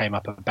films that came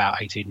up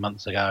about 18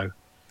 months ago.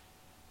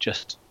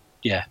 Just,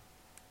 yeah.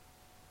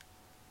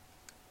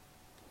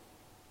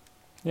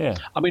 Yeah.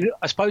 I mean,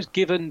 I suppose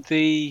given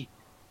the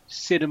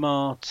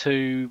cinema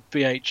to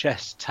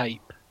VHS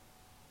tape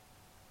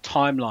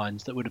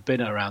timelines that would have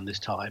been around this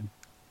time,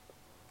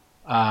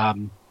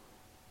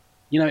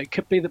 it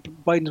could be that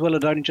Wayne's World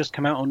had only just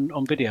come out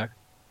on video.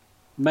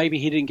 Maybe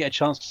he didn't get a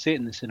chance to see it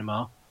in the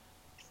cinema.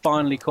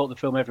 Finally caught the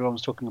film everyone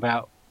was talking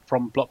about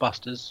from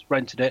Blockbusters,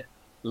 rented it,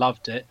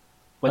 loved it,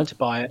 went to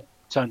buy it.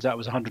 Turns out it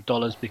was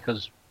 $100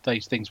 because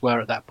these things were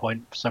at that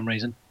point for some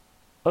reason.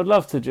 I'd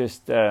love to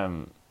just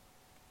sort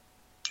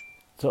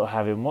of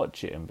have him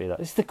watch it and be like,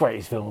 "This is the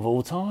greatest film of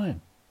all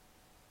time.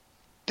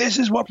 This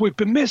is what we've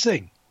been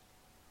missing."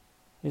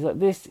 He's like,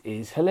 "This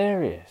is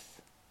hilarious."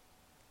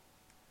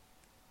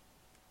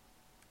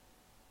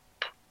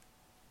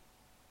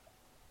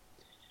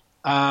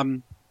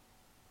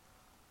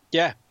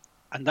 Yeah,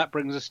 and that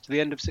brings us to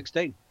the end of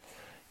 16.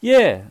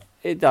 Yeah,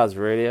 it does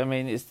really. I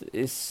mean,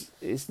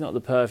 it's not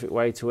the perfect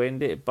way to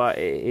end it, but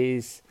it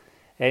is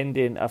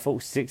ending. I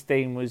thought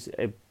 16 was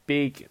a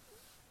big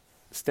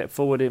step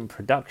forward in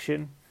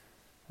production.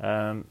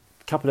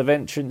 Couple of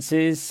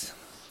entrances.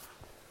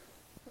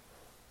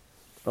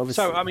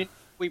 Obviously. So, I mean,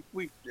 we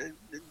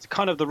it's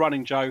kind of the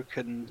running joke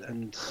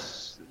and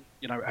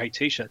a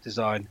T-shirt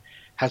design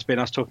has been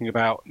us talking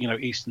about,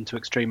 Eastern to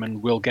Extreme,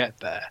 and we'll get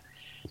there.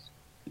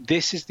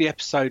 This is the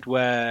episode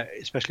where,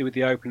 especially with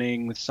the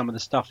opening, with some of the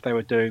stuff they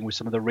were doing, with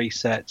some of the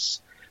resets,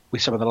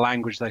 with some of the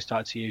language they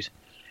started to use,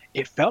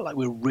 it felt like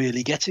we were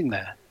really getting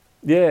there.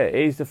 Yeah, it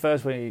is the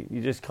first one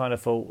you just kind of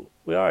thought,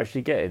 we are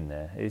actually getting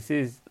there. This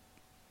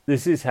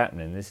is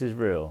happening. This is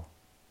real.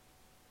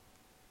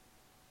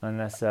 And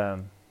that's,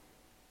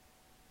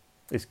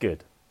 it's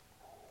good.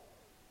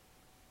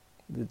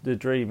 The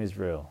dream is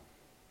real.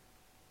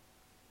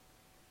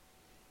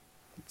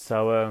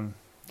 So,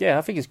 yeah,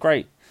 I think it's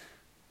great.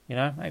 I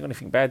ain't got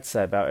anything bad to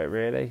say about it,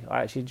 really.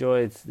 I actually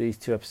enjoyed these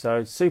 2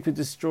 episodes. Super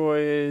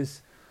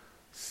Destroyers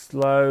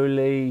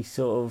slowly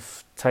sort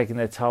of taking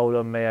their toll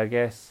on me, I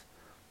guess.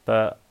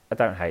 But I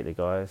don't hate the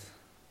guys.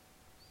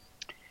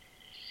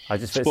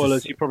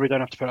 Spoilers, you probably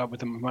don't have to put up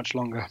with them much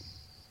longer.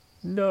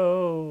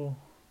 No.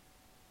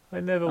 I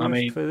never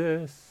wished for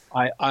this.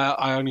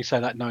 I only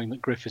say that knowing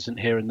that Griff isn't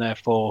here and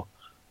therefore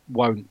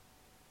I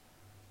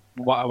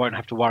won't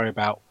have to worry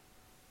about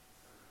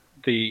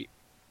the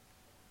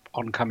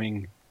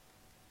oncoming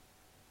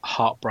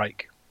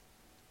heartbreak,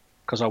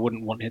 because I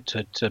wouldn't want it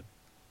to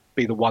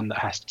be the one that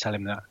has to tell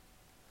him that.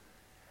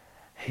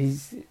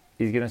 He's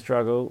going to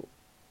struggle.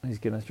 He's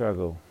going to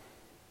struggle.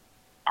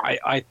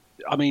 I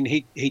mean,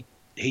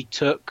 he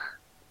took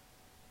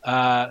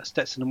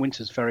Stetson and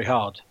Winters very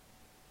hard.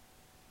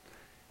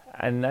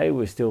 And they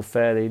were still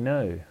fairly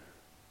new.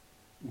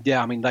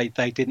 Yeah, I mean, they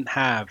didn't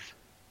have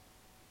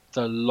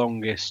the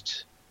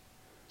longest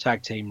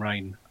tag team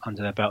reign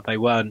under their belt. They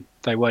weren't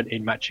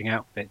in matching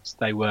outfits.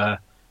 They were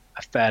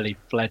a fairly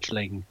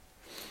fledgling,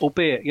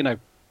 albeit,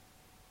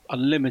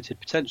 unlimited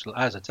potential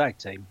as a tag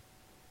team.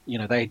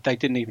 They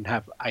didn't even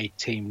have a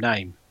team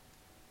name.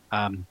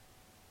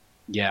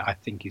 Yeah, I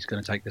think he's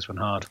going to take this one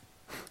hard.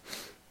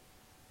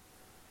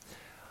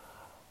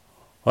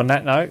 On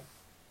that note,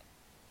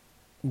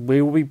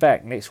 we will be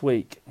back next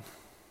week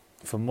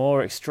for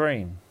more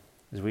Extreme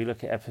as we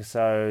look at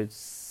episodes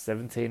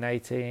 17,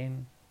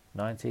 18,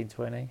 19,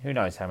 20. Who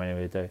knows how many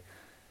we'll do.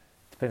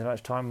 Depends how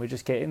much time we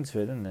just get into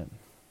it, doesn't it?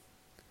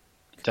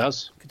 It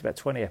does. Could do about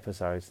 20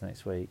 episodes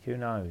next week. Who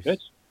knows? Good.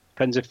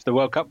 Depends if the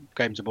World Cup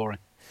games are boring.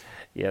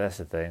 Yeah, that's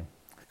the thing.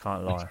 I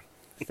can't lie.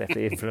 It's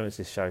definitely influenced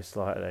this show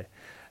slightly.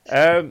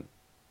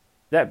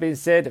 That being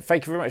said,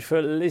 thank you very much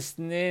for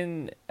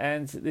listening.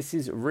 And this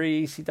is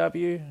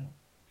Re-ECW.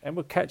 And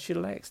we'll catch you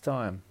next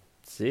time.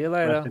 See you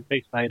later. Rest in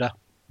peace, Vader.